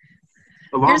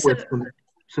 Along with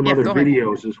some other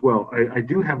videos as well. I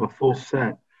do have a full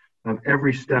set of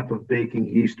every step of baking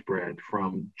yeast bread,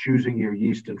 from choosing your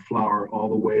yeast and flour all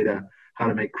the way to how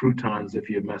to make croutons if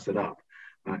you mess it up.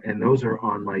 And those are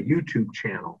on my YouTube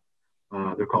channel.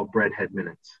 They're called Breadhead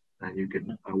Minutes. And you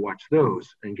can watch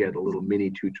those and get a little mini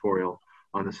tutorial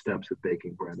on the steps of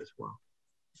baking bread as well.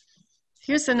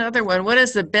 Here's another one. What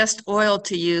is the best oil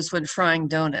to use when frying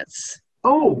donuts?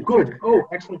 Oh, good. Oh,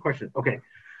 excellent question. Okay.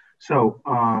 So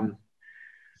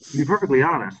to be perfectly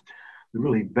honest, the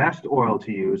really best oil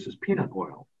to use is peanut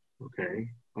oil,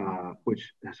 okay,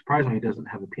 which surprisingly doesn't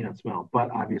have a peanut smell, but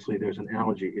obviously there's an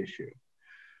allergy issue.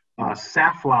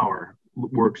 Safflower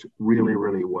works really,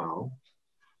 really well.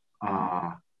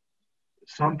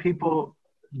 Some people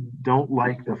don't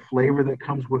like the flavor that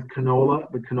comes with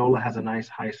canola, but canola has a nice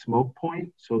high smoke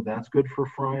point, so that's good for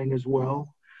frying as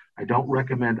well. I don't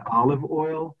recommend olive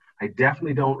oil. I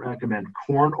definitely don't recommend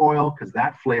corn oil, because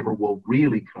that flavor will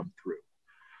really come through.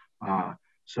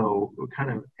 So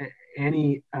kind of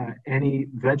any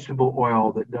vegetable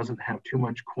oil that doesn't have too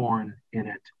much corn in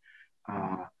it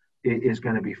is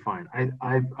going to be fine.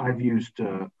 I've used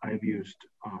a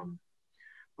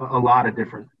lot of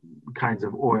different kinds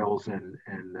of oils, and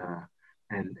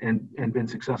and been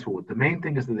successful with. The main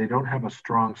thing is that they don't have a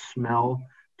strong smell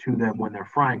to them when they're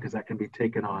frying, because that can be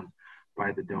taken on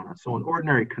by the donut. So an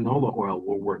ordinary canola oil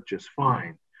will work just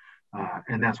fine.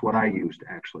 And that's what I used,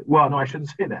 actually. Well, no, I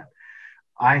shouldn't say that.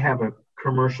 I have a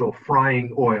commercial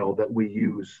frying oil that we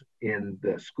use in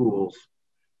the school's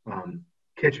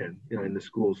kitchen, in the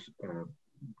school's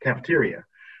cafeteria.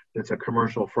 That's a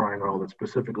commercial frying oil that's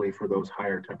specifically for those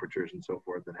higher temperatures and so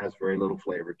forth, that has very little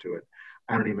flavor to it.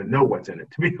 I don't even know what's in it,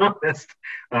 to be honest.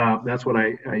 That's what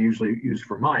I usually use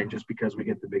for mine, just because we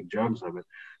get the big jugs of it.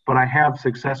 But I have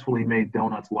successfully made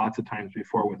donuts lots of times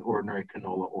before with ordinary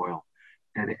canola oil,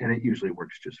 and it usually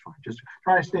works just fine. Just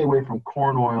try to stay away from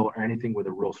corn oil or anything with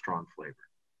a real strong flavor.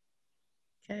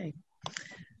 Okay.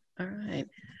 All right.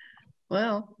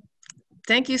 Well,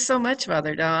 thank you so much,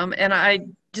 Father Dom. And I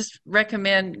just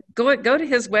recommend go to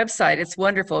his website. It's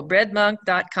wonderful,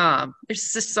 breadmonk.com.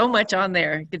 There's just so much on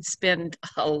there. You could spend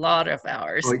a lot of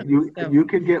hours. Well, you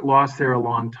could get lost there a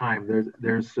long time.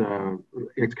 There's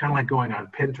it's kind of like going on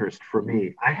Pinterest for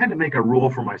me. I had to make a rule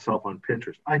for myself on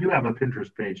Pinterest. I do have a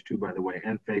Pinterest page too, by the way,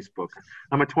 and Facebook.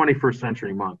 I'm a 21st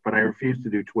century monk, but I refuse to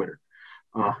do Twitter.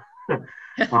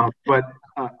 But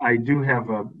I do have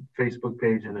a Facebook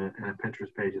page and a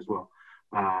Pinterest page as well.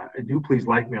 Do please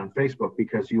like me on Facebook,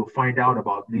 because you'll find out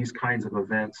about these kinds of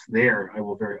events there. I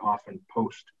will very often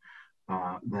post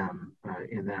them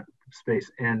in that space.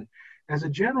 And as a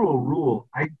general rule,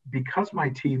 because my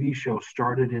TV show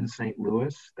started in St.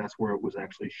 Louis, that's where it was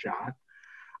actually shot,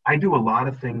 I do a lot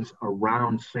of things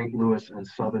around St. Louis and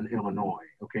Southern Illinois.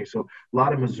 Okay, so a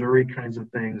lot of Missouri kinds of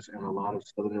things and a lot of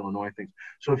Southern Illinois things.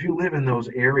 So if you live in those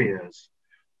areas,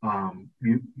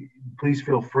 please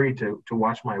feel free to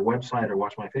watch my website or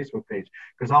watch my Facebook page,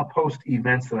 because I'll post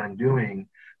events that I'm doing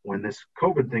when this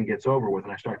COVID thing gets over with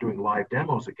and I start doing live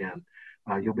demos again.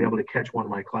 You'll be able to catch one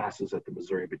of my classes at the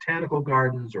Missouri Botanical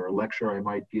Gardens, or a lecture I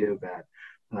might give at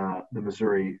the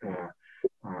Missouri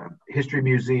History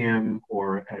Museum,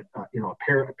 or at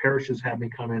parishes have me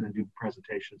come in and do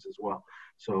presentations as well.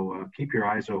 So keep your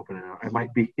eyes open. I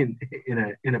might be in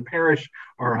a parish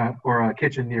or a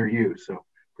kitchen near you. So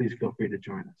please feel free to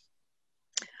join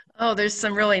us. Oh, there's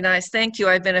some really nice. Thank you.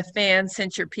 I've been a fan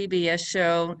since your PBS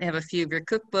show. I have a few of your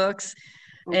cookbooks.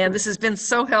 Okay. And this has been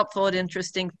so helpful and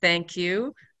interesting. Thank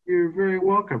you. You're very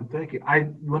welcome. Thank you.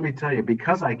 Let me tell you,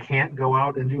 because I can't go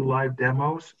out and do live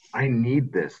demos, I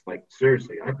need this. Like,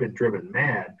 seriously, I've been driven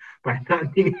mad by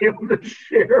not being able to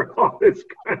share all this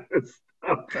kind of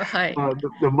stuff. Right.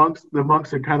 The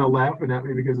monks are kind of laughing at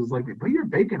me, because it's like, but you're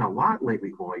baking a lot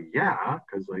lately. Well, yeah,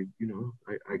 because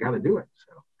I got to do it.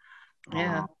 So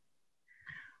yeah.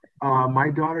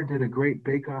 My daughter did a great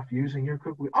bake-off using your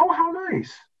cookbook. Oh, how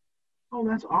nice! Oh,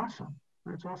 that's awesome.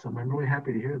 That's awesome. I'm really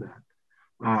happy to hear that.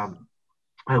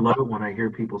 I love it when I hear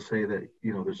people say that,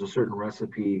 there's a certain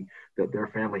recipe that their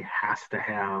family has to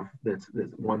have. That's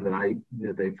one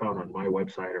that they found on my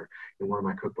website or in one of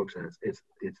my cookbooks, and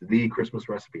it's the Christmas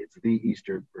recipe, it's the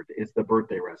Easter, it's the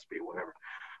birthday recipe, whatever.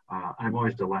 I'm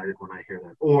always delighted when I hear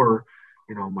that. Or,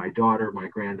 my daughter, my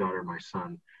granddaughter, my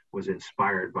son was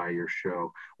inspired by your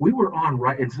show. We were on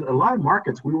it's a lot of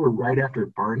markets. We were right after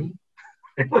Barney.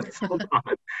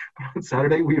 On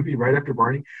Saturday we would be right after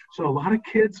Barney, so a lot of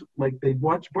kids, they'd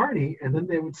watch Barney, and then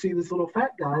they would see this little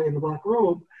fat guy in the black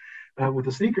robe with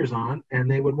the sneakers on,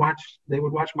 and they would watch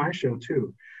my show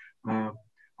too.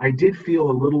 I did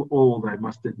feel a little old, I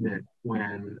must admit,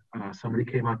 when somebody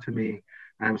came up to me.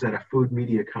 I was at a food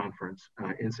media conference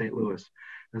in St. Louis,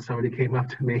 and somebody came up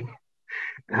to me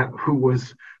who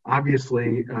was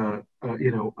obviously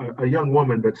a young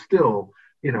woman, but still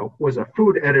was a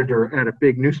food editor at a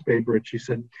big newspaper. And she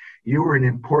said, "You were an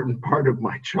important part of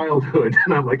my childhood."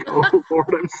 And I'm like, "Oh,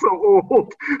 Lord, I'm so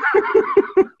old."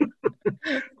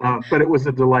 But it was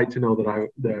a delight to know that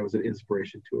I was an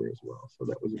inspiration to her as well. So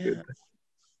that was a good thing.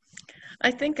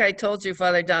 I think I told you,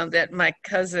 Father Dom, that my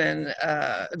cousin,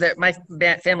 that my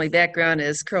family background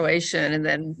is Croatian, and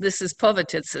then this is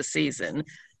Povatica season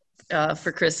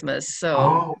for Christmas.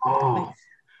 So,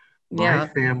 My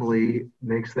family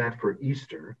makes that for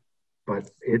Easter, but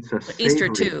it's a savory. Easter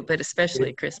too, but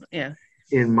especially Christmas. Yeah.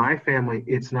 In my family,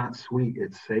 it's not sweet;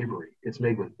 it's savory. It's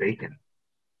made with bacon.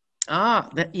 Ah,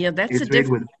 that's it's made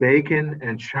with bacon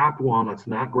and chopped walnuts,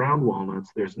 not ground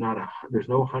walnuts. There's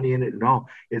no honey in it at all.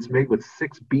 It's made with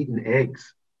 6 beaten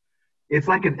eggs. It's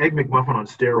like an egg McMuffin on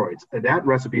steroids. That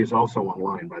recipe is also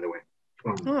online, by the way.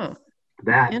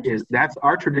 That's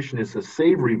our tradition. Is a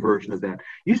savory version of that.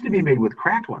 Used to be made with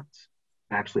cracked ones,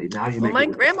 actually. Now you make. My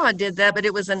grandma did that, but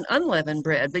it was an unleavened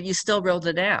bread, but you still rolled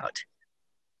it out.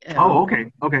 Oh,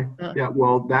 okay, okay. Uh, Yeah,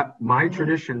 well, my mhm,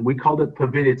 tradition, we called it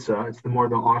Pavinica. It's the more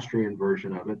the Austrian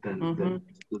version of it than mhm.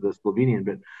 the Slovenian.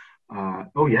 But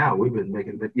oh yeah, we've been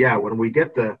making. But yeah, when we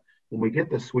get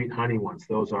the sweet honey ones,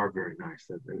 those are very nice.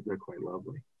 They're quite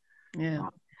lovely. Yeah. Uh,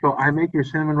 so I make your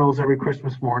cinnamon rolls every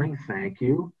Christmas morning. Thank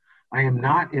you. I am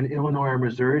not in Illinois or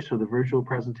Missouri, so the virtual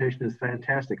presentation is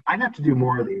fantastic. I'd have to do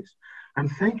more of these. I'm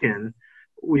thinking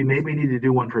we maybe need to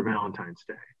do one for Valentine's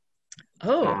Day.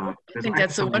 Oh, I Because think I have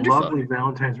that's so some wonderful. lovely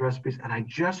Valentine's recipes, and I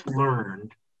just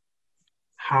learned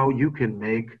how you can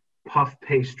make puff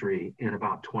pastry in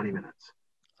about 20 minutes.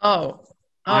 Oh,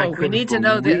 I oh, we couldn't need to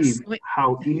know this. believe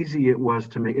how easy it was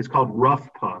to make. It's called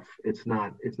rough puff. It's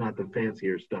not the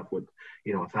fancier stuff with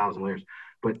 1,000 layers,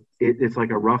 but it's like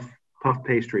a rough puff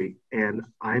pastry. And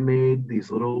I made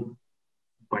these little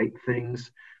bite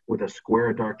things with a square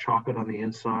of dark chocolate on the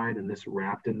inside, and this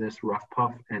wrapped in this rough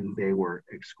puff, and they were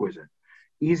exquisite.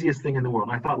 Easiest thing in the world.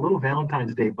 And I thought little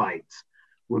Valentine's Day bites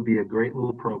would be a great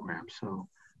little program. So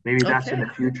maybe that's in the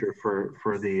Okay. future for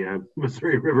the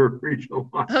Missouri River Regional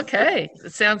Library. Okay.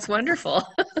 That sounds wonderful.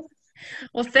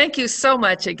 Well, thank you so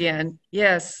much again.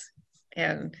 Yes.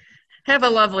 And have a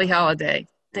lovely holiday.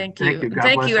 Thank Thank you. you. And God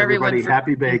thank bless you everyone everybody. for,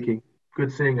 Happy baking.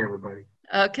 Good seeing everybody.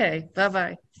 okay.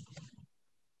 Bye-bye.